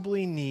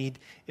possibly need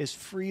is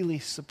freely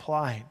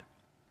supplied.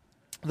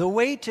 The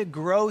way to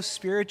grow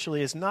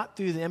spiritually is not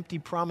through the empty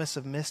promise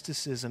of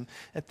mysticism,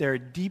 that there are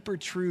deeper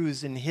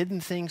truths and hidden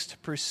things to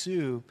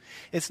pursue.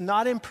 It's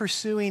not in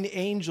pursuing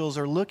angels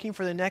or looking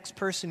for the next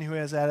person who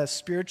has had a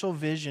spiritual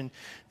vision.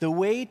 The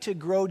way to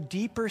grow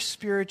deeper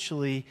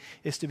spiritually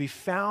is to be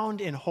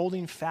found in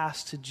holding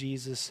fast to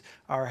Jesus,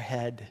 our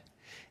head.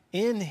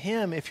 In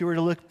him, if you were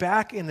to look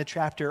back in the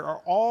chapter, are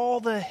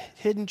all the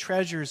hidden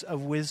treasures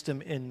of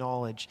wisdom and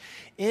knowledge.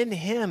 In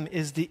him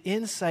is the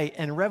insight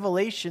and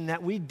revelation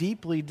that we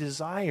deeply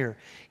desire.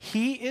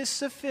 He is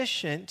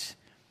sufficient,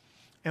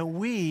 and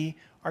we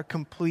are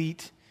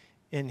complete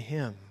in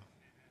him.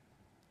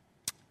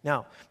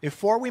 Now,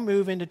 before we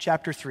move into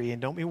chapter 3,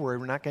 and don't be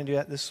worried, we're not going to do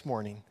that this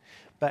morning,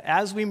 but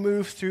as we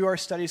move through our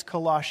studies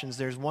Colossians,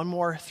 there's one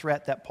more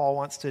threat that Paul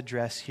wants to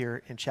address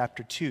here in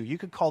chapter 2. You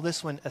could call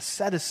this one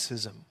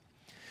asceticism.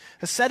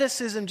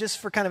 Asceticism, just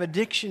for kind of a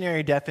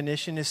dictionary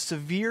definition, is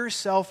severe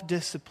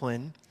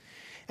self-discipline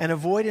and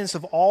avoidance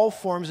of all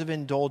forms of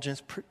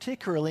indulgence,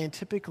 particularly and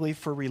typically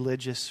for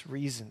religious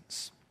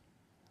reasons.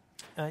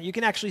 You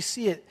can actually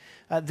see it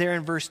there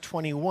in verse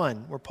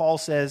 21, where Paul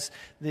says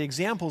the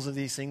examples of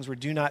these things were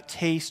do not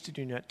taste,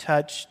 do not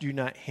touch, do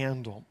not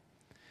handle.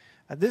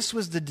 This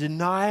was the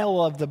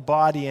denial of the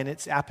body and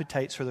its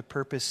appetites for the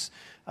purpose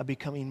of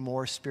becoming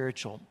more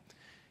spiritual.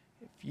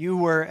 If you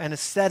were an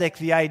ascetic,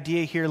 the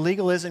idea here,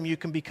 legalism, you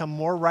can become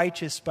more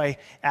righteous by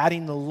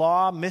adding the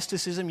law.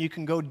 Mysticism, you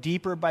can go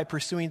deeper by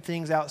pursuing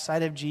things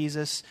outside of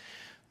Jesus.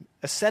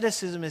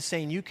 Asceticism is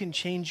saying you can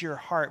change your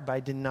heart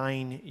by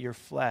denying your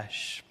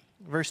flesh.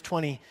 Verse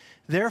 20,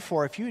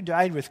 therefore, if you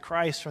died with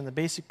Christ from the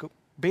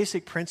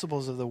basic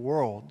principles of the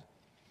world,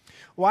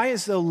 why,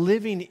 as though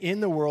living in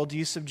the world, do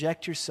you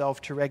subject yourself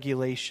to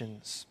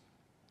regulations?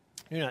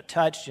 Do not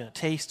touch, do not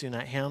taste, do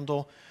not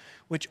handle,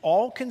 which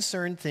all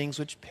concern things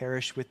which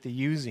perish with the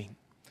using,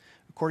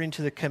 according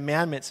to the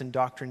commandments and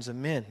doctrines of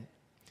men.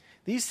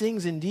 These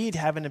things indeed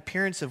have an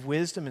appearance of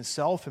wisdom and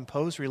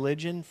self-imposed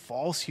religion,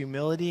 false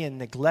humility, and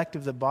neglect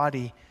of the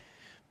body,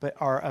 but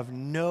are of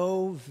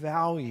no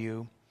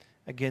value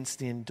against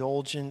the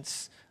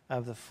indulgence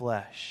of the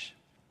flesh.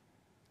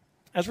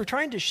 As we're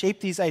trying to shape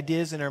these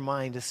ideas in our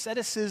mind,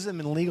 asceticism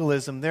and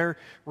legalism, they're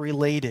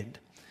related.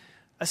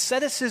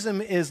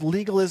 Asceticism is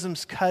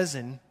legalism's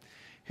cousin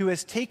who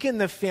has taken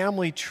the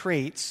family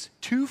traits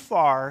too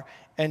far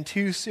and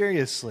too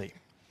seriously.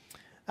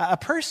 A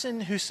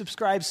person who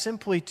subscribes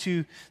simply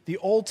to the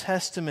Old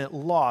Testament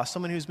law,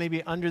 someone who's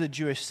maybe under the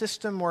Jewish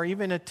system, or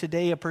even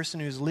today a person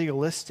who's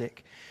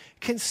legalistic,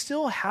 can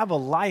still have a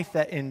life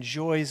that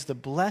enjoys the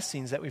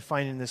blessings that we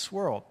find in this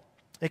world.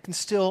 They can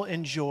still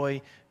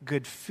enjoy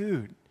good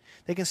food.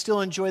 They can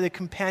still enjoy the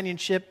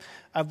companionship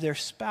of their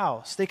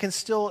spouse. They can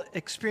still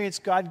experience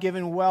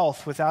God-given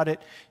wealth without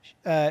it,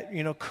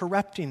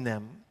 corrupting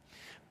them.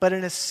 But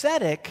an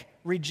ascetic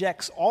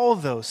rejects all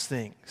of those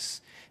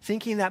things,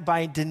 thinking that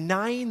by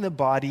denying the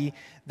body,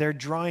 they're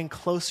drawing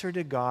closer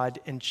to God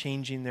and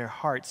changing their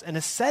hearts. An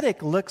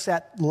ascetic looks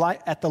at the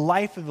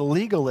life of the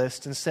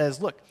legalist and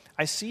says, look,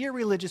 I see your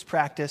religious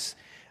practice,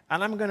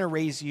 and I'm going to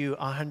raise you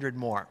 100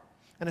 more.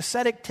 An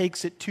ascetic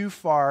takes it too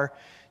far,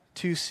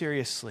 too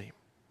seriously.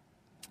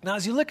 Now,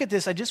 as you look at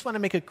this, I just want to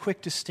make a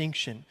quick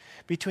distinction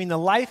between the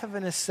life of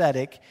an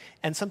ascetic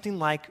and something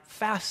like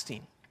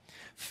fasting.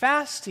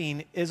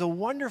 Fasting is a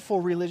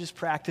wonderful religious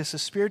practice, a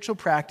spiritual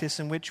practice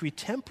in which we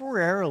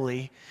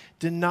temporarily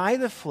deny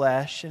the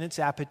flesh and its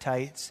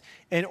appetites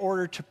in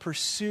order to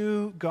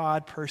pursue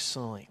God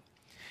personally.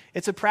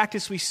 It's a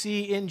practice we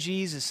see in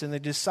Jesus and the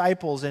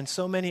disciples and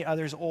so many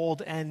others,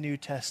 Old and New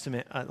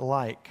Testament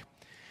alike.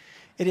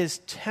 It is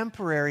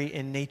temporary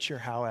in nature,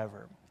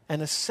 however.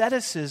 And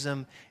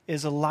asceticism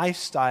is a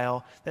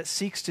lifestyle that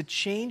seeks to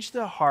change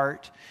the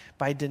heart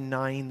by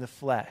denying the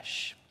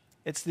flesh.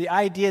 It's the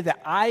idea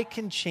that I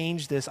can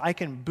change this, I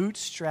can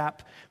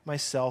bootstrap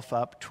myself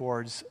up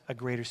towards a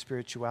greater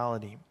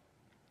spirituality.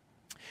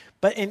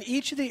 But in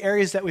each of the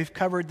areas that we've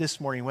covered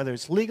this morning, whether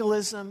it's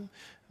legalism,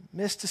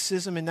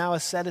 mysticism, and now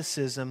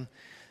asceticism,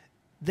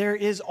 there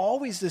is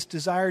always this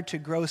desire to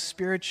grow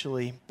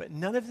spiritually, but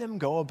none of them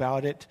go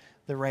about it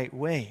the right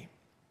way.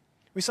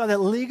 We saw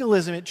that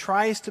legalism, it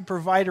tries to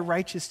provide a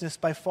righteousness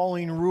by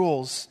following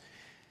rules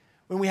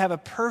when we have a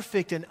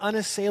perfect and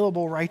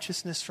unassailable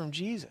righteousness from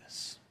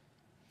Jesus.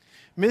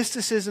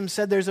 Mysticism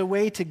said there's a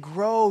way to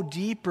grow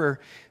deeper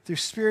through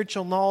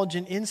spiritual knowledge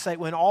and insight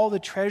when all the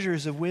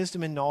treasures of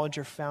wisdom and knowledge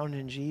are found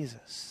in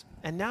Jesus.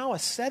 And now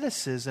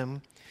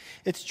asceticism,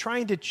 it's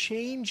trying to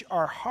change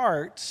our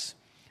hearts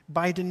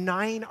by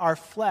denying our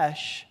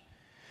flesh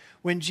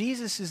when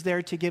Jesus is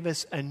there to give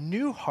us a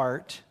new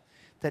heart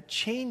that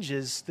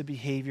changes the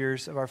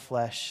behaviors of our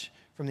flesh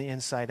from the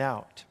inside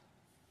out.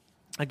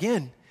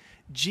 Again,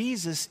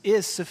 Jesus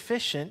is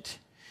sufficient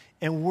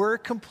and we're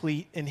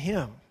complete in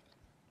Him.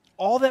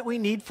 All that we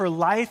need for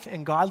life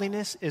and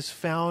godliness is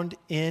found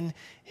in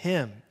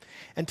Him.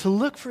 And to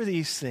look for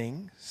these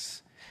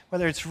things,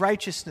 whether it's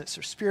righteousness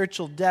or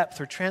spiritual depth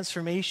or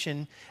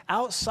transformation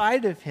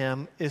outside of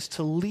Him, is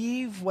to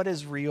leave what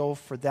is real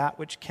for that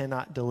which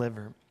cannot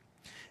deliver.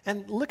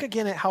 And look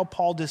again at how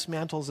Paul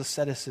dismantles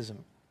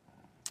asceticism.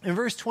 In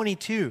verse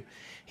 22,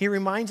 he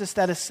reminds us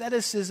that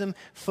asceticism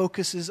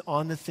focuses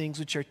on the things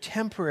which are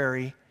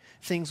temporary,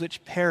 things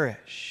which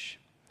perish,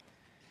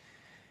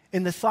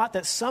 in the thought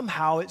that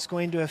somehow it's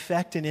going to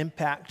affect and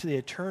impact the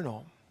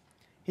eternal.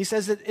 He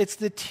says that it's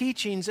the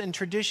teachings and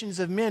traditions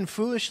of men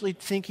foolishly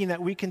thinking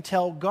that we can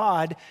tell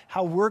God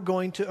how we're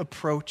going to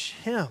approach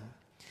Him.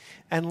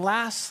 And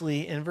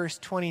lastly, in verse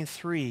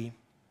 23,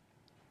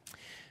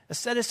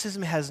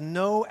 asceticism has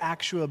no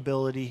actual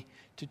ability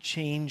to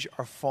change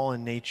our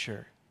fallen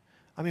nature.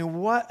 I mean,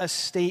 what a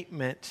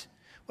statement,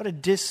 what a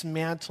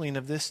dismantling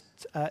of this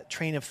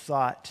train of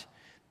thought.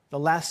 The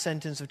last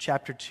sentence of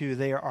chapter 2,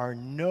 there are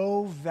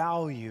no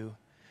value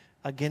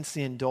against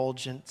the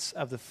indulgence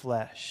of the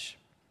flesh.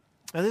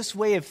 Now, this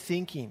way of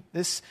thinking,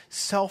 this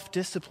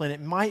self-discipline,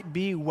 it might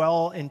be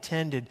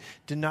well-intended.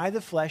 Deny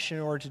the flesh in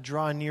order to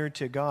draw near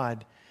to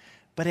God,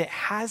 but it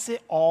has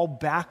it all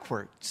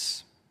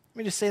backwards. Let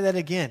me just say that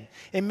again.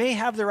 It may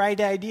have the right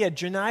idea,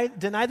 deny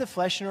the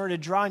flesh in order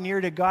to draw near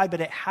to God,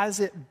 but it has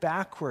it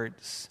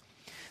backwards.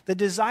 The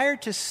desire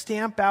to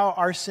stamp out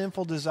our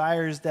sinful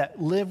desires that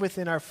live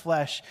within our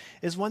flesh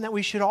is one that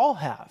we should all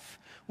have.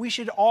 We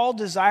should all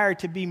desire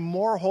to be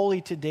more holy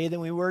today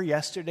than we were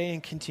yesterday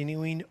and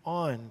continuing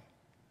on.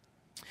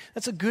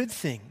 That's a good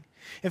thing.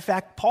 In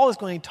fact, Paul is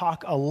going to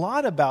talk a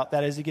lot about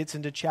that as he gets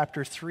into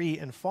chapter 3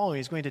 and following.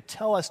 He's going to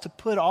tell us to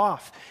put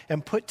off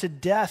and put to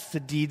death the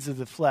deeds of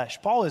the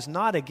flesh. Paul is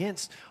not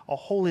against a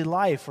holy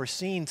life or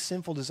seeing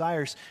sinful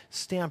desires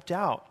stamped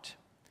out.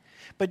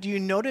 But do you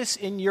notice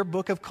in your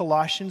book of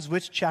Colossians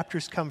which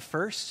chapters come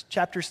first?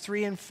 Chapters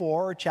 3 and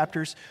 4 or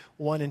chapters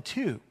 1 and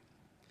 2?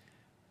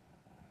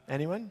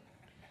 Anyone?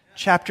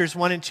 Chapters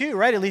 1 and 2,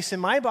 right? At least in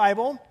my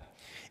Bible.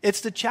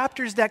 It's the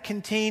chapters that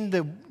contain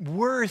the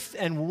worth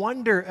and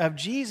wonder of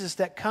Jesus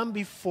that come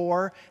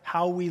before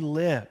how we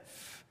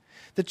live.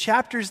 The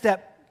chapters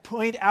that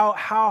point out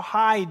how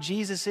high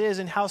Jesus is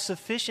and how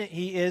sufficient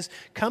He is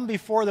come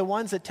before the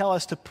ones that tell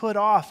us to put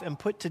off and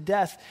put to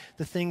death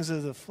the things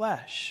of the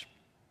flesh.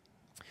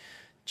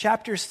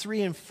 Chapters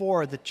 3 and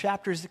 4, the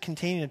chapters that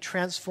contain a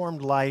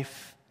transformed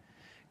life,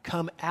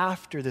 come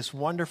after this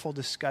wonderful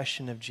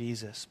discussion of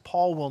Jesus.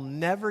 Paul will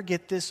never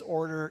get this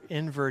order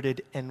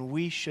inverted, and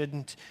we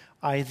shouldn't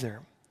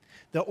either.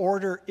 The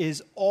order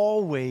is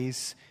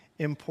always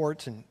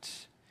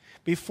important.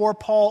 Before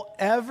Paul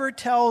ever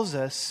tells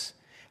us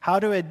how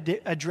to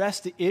address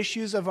the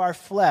issues of our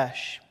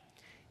flesh,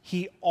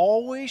 he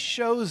always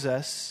shows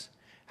us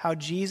how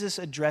Jesus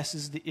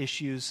addresses the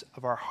issues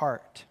of our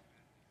heart.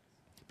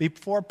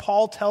 Before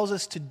Paul tells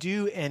us to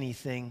do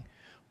anything,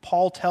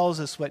 Paul tells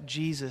us what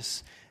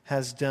Jesus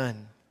has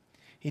done.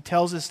 He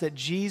tells us that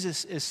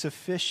Jesus is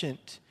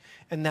sufficient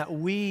and that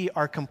we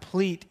are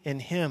complete in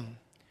him.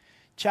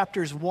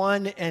 Chapters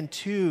 1 and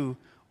 2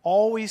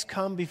 always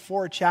come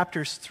before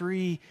chapters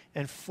 3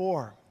 and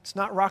 4. It's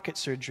not rocket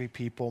surgery,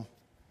 people.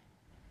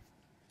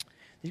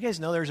 Do you guys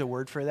know there's a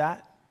word for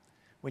that?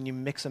 When you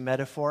mix a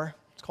metaphor,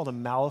 it's called a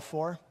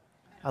malaphor.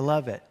 I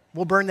love it.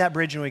 We'll burn that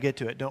bridge when we get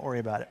to it. Don't worry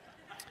about it.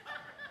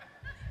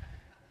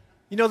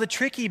 You know, the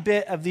tricky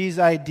bit of these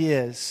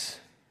ideas,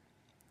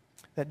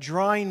 that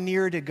drawing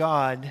near to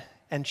God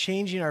and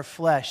changing our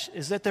flesh,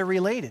 is that they're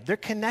related. They're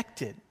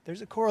connected.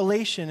 There's a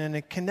correlation and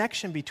a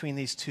connection between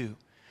these two.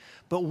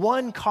 But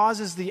one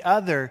causes the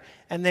other,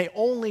 and they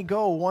only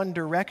go one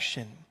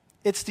direction.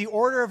 It's the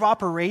order of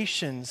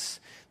operations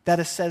that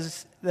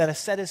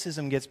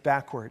asceticism gets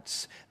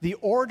backwards. The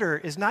order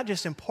is not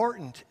just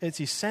important,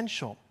 it's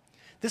essential.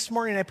 This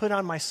morning I put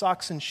on my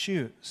socks and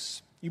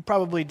shoes. You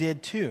probably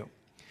did too.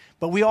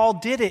 But we all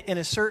did it in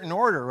a certain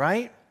order,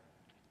 right?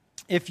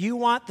 If you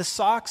want the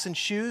socks and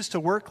shoes to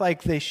work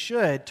like they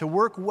should, to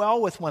work well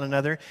with one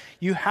another,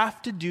 you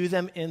have to do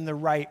them in the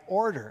right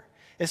order.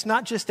 It's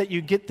not just that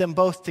you get them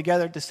both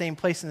together at the same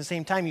place at the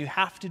same time. You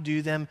have to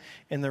do them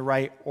in the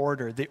right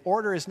order. The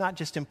order is not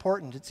just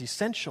important, it's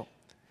essential.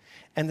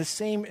 And the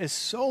same is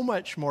so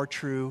much more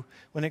true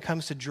when it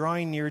comes to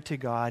drawing near to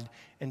God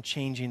and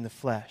changing the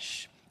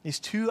flesh. These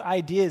two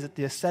ideas that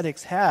the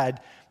ascetics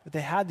had, but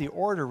they had the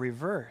order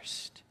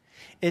reversed.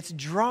 It's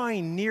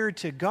drawing near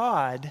to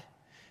God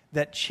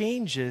that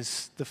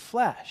changes the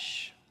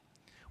flesh.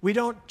 We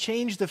don't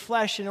change the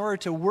flesh in order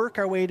to work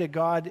our way to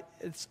God.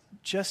 It's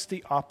just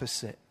the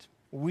opposite.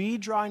 We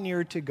draw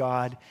near to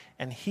God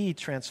and he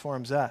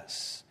transforms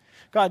us.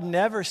 God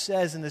never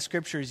says in the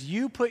scriptures,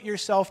 you put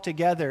yourself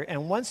together,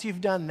 and once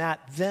you've done that,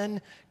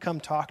 then come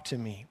talk to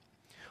me.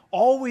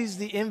 Always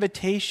the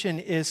invitation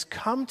is,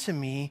 come to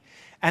me,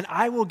 and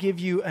I will give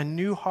you a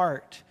new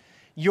heart.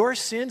 Your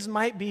sins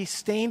might be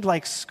stained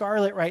like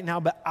scarlet right now,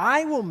 but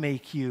I will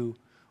make you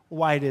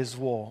white as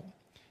wool.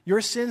 Your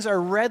sins are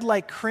red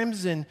like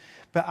crimson,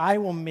 but I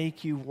will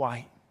make you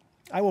white.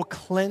 I will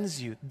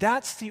cleanse you.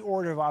 That's the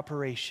order of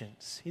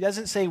operations. He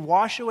doesn't say,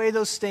 wash away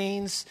those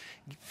stains,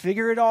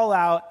 figure it all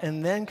out,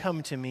 and then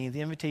come to me.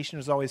 The invitation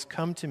is always,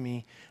 come to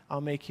me.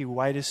 I'll make you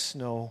white as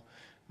snow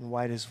and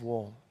white as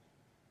wool.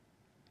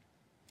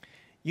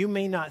 You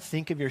may not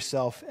think of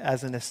yourself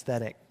as an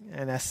ascetic.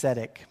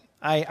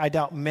 I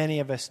doubt many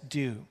of us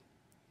do.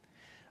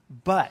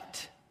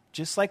 But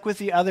just like with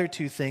the other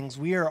two things,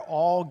 we are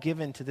all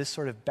given to this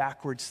sort of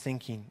backwards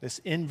thinking, this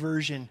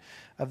inversion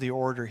of the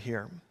order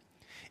here.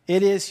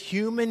 It is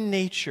human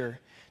nature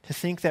to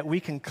think that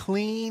we can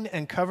clean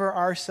and cover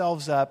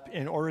ourselves up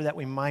in order that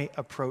we might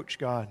approach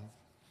God.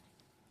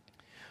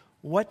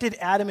 What did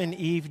Adam and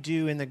Eve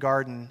do in the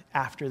garden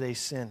after they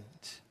sinned?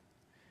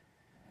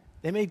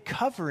 They made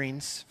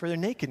coverings for their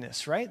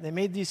nakedness, right? They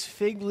made these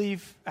fig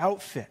leaf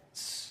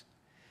outfits.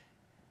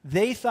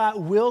 They thought,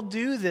 we'll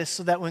do this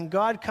so that when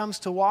God comes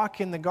to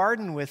walk in the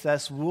garden with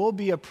us, we'll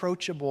be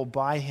approachable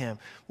by him.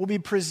 We'll be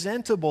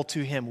presentable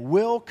to him.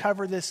 We'll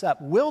cover this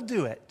up. We'll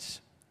do it.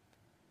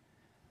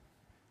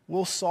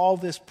 We'll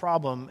solve this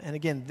problem. And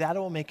again, that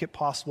will make it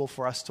possible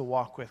for us to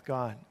walk with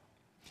God.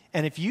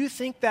 And if you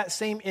think that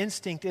same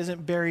instinct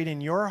isn't buried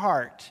in your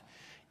heart,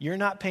 you're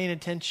not paying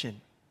attention.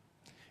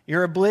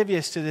 You're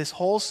oblivious to this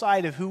whole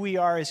side of who we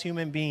are as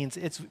human beings.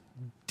 It's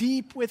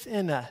deep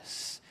within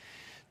us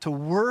to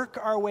work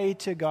our way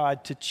to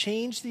God, to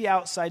change the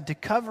outside, to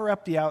cover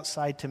up the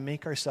outside, to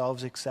make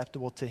ourselves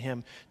acceptable to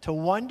him. To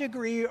one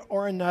degree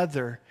or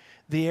another,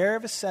 the air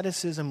of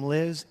asceticism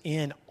lives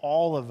in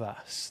all of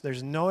us.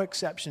 There's no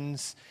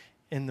exceptions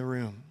in the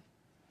room.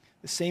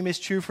 The same is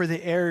true for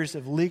the errors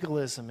of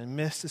legalism and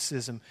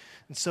mysticism.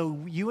 And so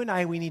you and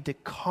I, we need to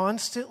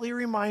constantly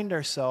remind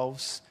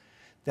ourselves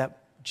that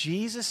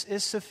Jesus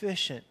is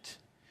sufficient.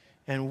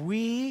 And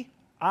we,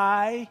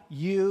 I,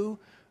 you,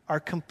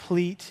 are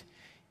complete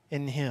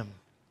in him.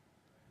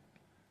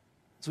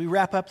 As we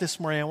wrap up this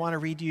morning, I want to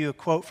read to you a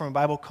quote from a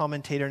Bible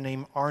commentator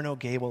named Arno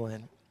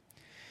Gabelin.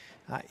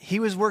 He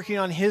was working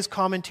on his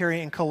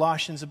commentary in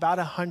Colossians about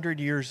 100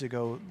 years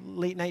ago,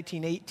 late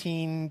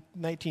 1918,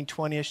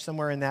 1920-ish,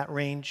 somewhere in that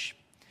range.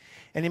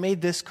 And he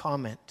made this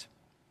comment: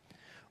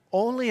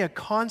 only a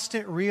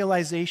constant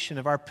realization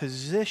of our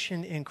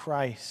position in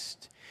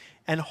Christ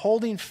and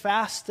holding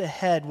fast the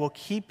head will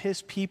keep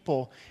his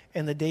people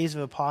in the days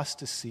of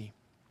apostasy.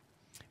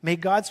 May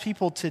God's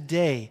people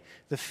today,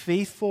 the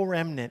faithful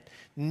remnant,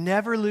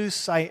 never lose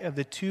sight of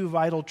the two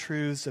vital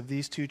truths of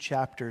these two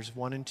chapters,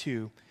 1 and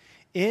 2.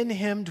 In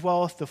him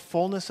dwelleth the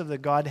fullness of the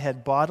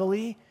Godhead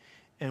bodily,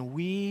 and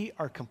we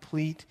are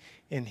complete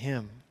in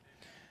him.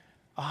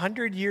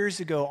 100 years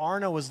ago,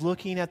 Arno was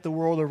looking at the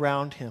world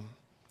around him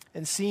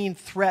and seeing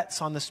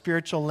threats on the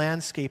spiritual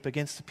landscape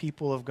against the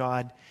people of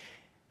God,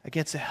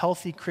 against a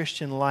healthy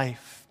Christian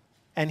life.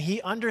 And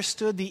he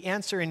understood the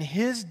answer in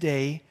his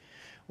day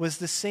was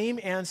the same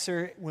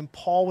answer when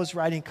Paul was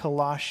writing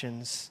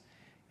Colossians,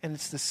 and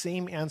it's the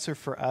same answer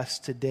for us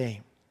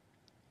today.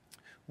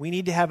 We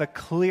need to have a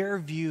clear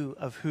view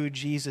of who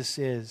Jesus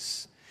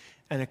is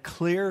and a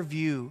clear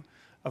view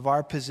of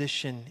our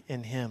position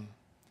in him.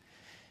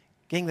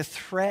 Gang, the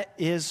threat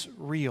is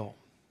real.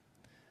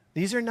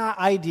 These are not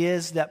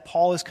ideas that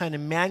Paul is kind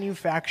of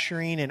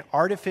manufacturing and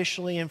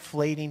artificially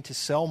inflating to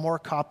sell more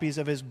copies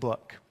of his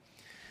book.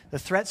 The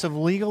threats of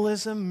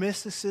legalism,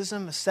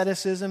 mysticism,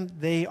 asceticism,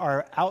 they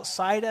are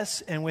outside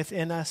us and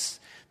within us.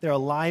 They're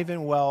alive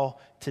and well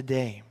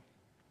today.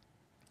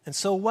 And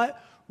so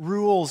what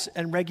rules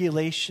and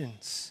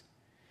regulations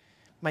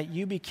might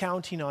you be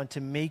counting on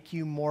to make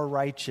you more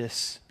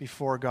righteous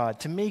before God,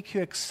 to make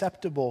you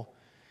acceptable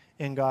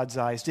in God's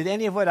eyes? Did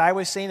any of what I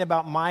was saying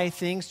about my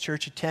things,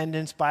 church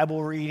attendance,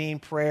 Bible reading,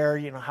 prayer,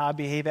 how I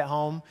behave at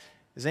home,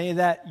 is any of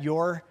that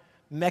your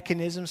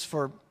mechanisms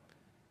for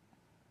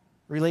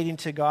relating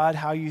to God,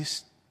 how you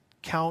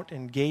count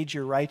and gauge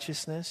your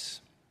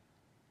righteousness?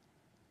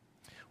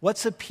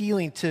 What's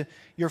appealing to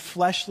your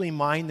fleshly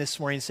mind this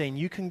morning, saying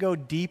you can go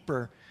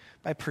deeper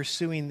by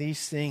pursuing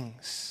these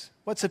things?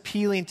 What's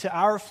appealing to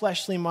our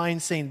fleshly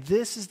mind, saying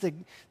this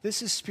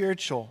is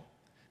spiritual.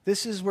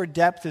 This is where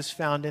depth is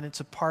found, and it's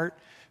apart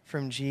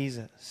from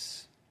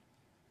Jesus.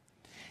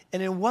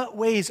 And in what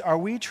ways are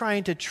we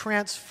trying to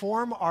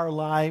transform our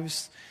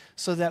lives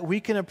so that we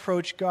can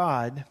approach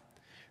God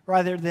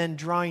rather than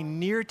drawing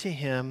near to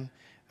him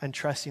and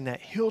trusting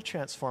that he'll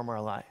transform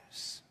our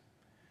lives?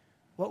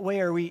 What way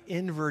are we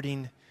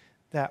inverting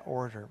that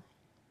order?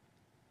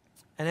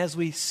 And as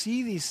we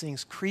see these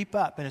things creep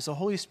up, and as the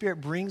Holy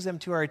Spirit brings them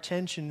to our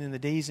attention in the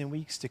days and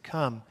weeks to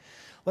come,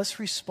 let's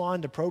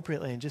respond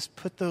appropriately and just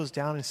put those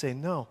down and say,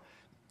 no,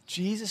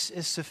 Jesus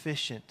is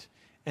sufficient,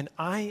 and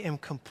I am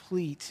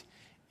complete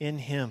in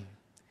him.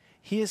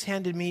 He has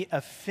handed me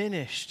a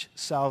finished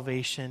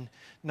salvation,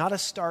 not a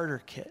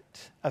starter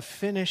kit, a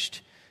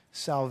finished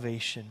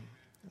salvation.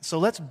 So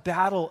let's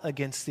battle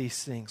against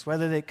these things,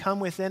 whether they come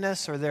within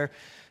us or they're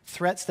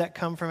threats that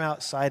come from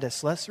outside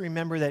us. Let's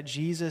remember that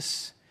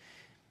Jesus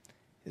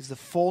is the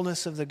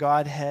fullness of the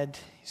Godhead.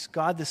 He's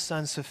God the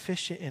Son,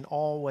 sufficient in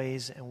all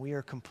ways, and we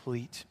are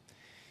complete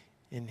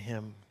in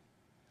him.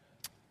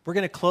 We're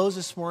going to close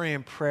this morning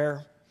in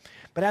prayer.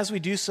 But as we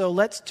do so,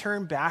 let's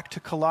turn back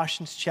to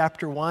Colossians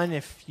chapter 1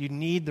 if you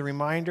need the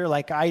reminder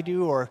like I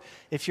do, or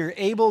if you're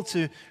able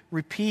to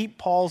repeat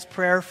Paul's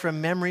prayer from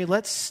memory.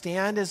 Let's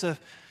stand as a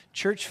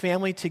church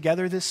family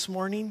together this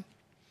morning.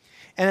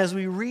 And as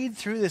we read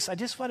through this, I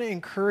just want to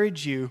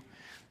encourage you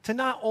to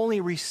not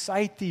only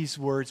recite these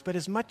words, but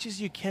as much as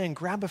you can,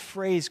 grab a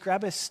phrase,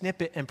 grab a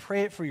snippet, and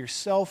pray it for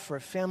yourself, for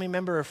a family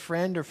member, a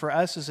friend, or for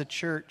us as a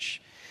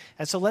church.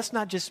 And so let's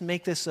not just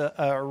make this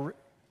a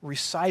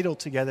recital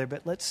together,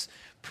 but let's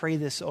pray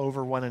this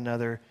over one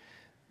another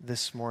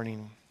this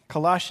morning.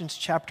 Colossians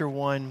chapter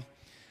 1,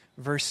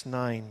 verse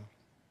 9.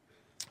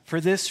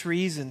 For this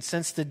reason,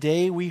 since the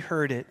day we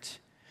heard it,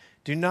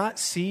 do not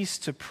cease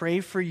to pray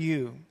for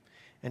you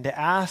and to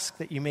ask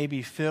that you may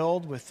be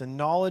filled with the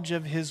knowledge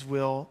of his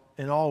will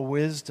in all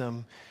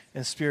wisdom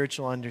and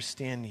spiritual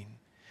understanding,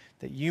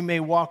 that you may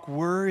walk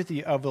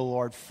worthy of the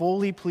Lord,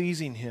 fully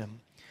pleasing him,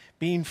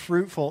 being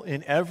fruitful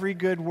in every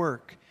good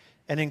work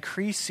and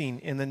increasing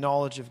in the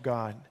knowledge of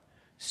God,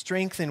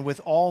 strengthened with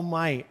all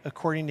might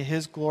according to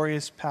his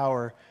glorious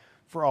power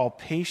for all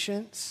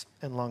patience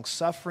and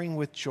long-suffering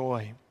with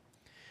joy,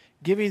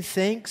 giving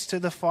thanks to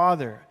the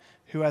Father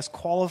who has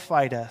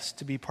qualified us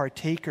to be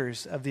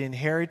partakers of the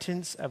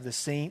inheritance of the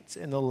saints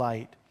in the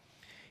light.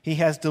 He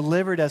has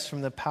delivered us from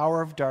the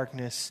power of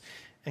darkness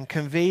and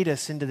conveyed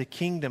us into the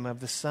kingdom of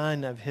the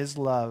Son of his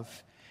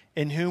love,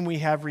 in whom we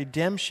have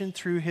redemption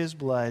through his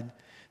blood,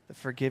 the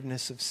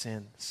forgiveness of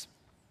sins.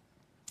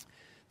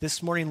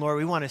 This morning, Lord,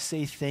 we want to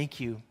say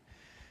thank you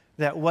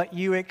that what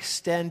you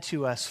extend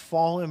to us,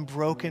 fallen,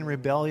 broken,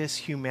 rebellious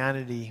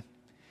humanity,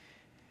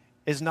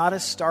 is not a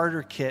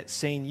starter kit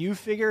saying, you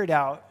figure it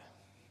out,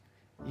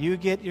 you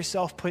get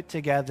yourself put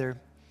together,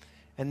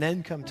 and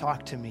then come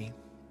talk to me.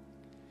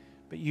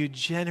 But you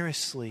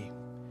generously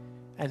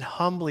and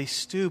humbly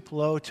stoop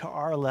low to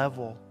our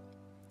level,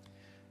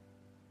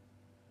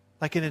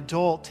 like an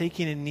adult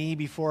taking a knee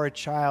before a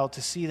child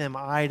to see them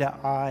eye to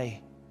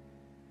eye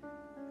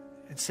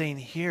and saying,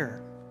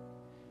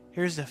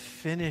 here's a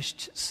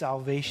finished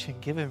salvation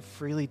given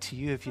freely to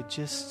you if you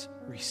just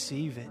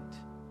receive it.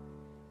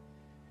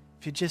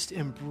 If you just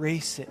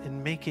embrace it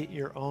and make it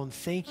your own.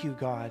 Thank you,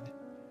 God,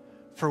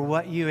 for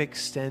what you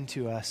extend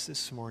to us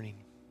this morning.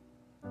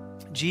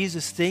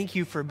 Jesus, thank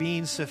you for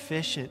being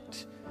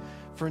sufficient,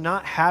 for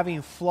not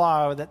having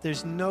flaw, that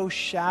there's no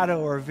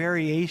shadow or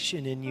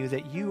variation in you,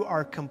 that you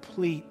are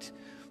complete,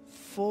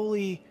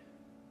 fully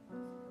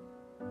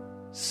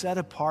set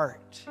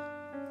apart,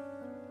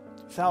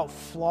 without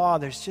flaw.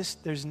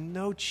 There's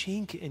no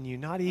chink in you,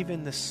 not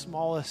even the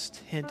smallest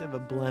hint of a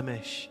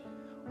blemish.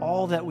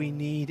 All that we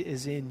need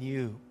is in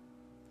you.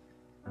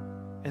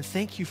 And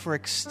thank you for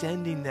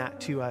extending that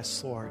to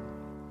us, Lord.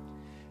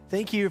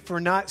 Thank you for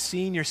not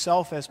seeing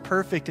yourself as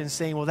perfect and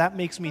saying, well, that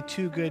makes me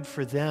too good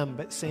for them,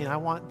 but saying, I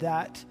want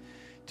that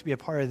to be a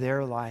part of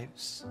their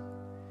lives,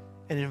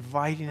 and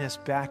inviting us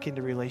back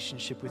into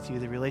relationship with you,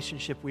 the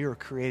relationship we were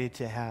created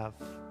to have.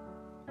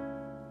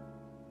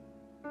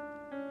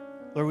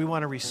 Lord, we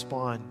want to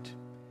respond.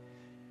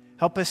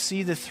 Help us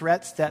see the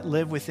threats that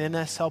live within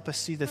us. Help us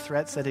see the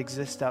threats that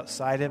exist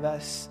outside of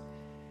us,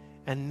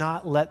 and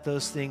not let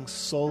those things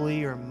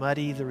sully or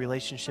muddy the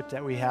relationship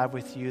that we have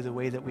with you, the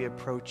way that we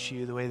approach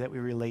you, the way that we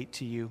relate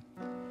to you.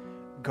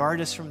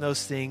 Guard us from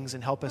those things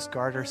and help us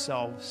guard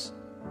ourselves.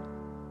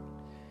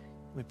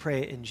 We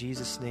pray it in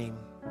Jesus' name.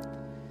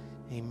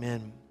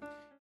 Amen.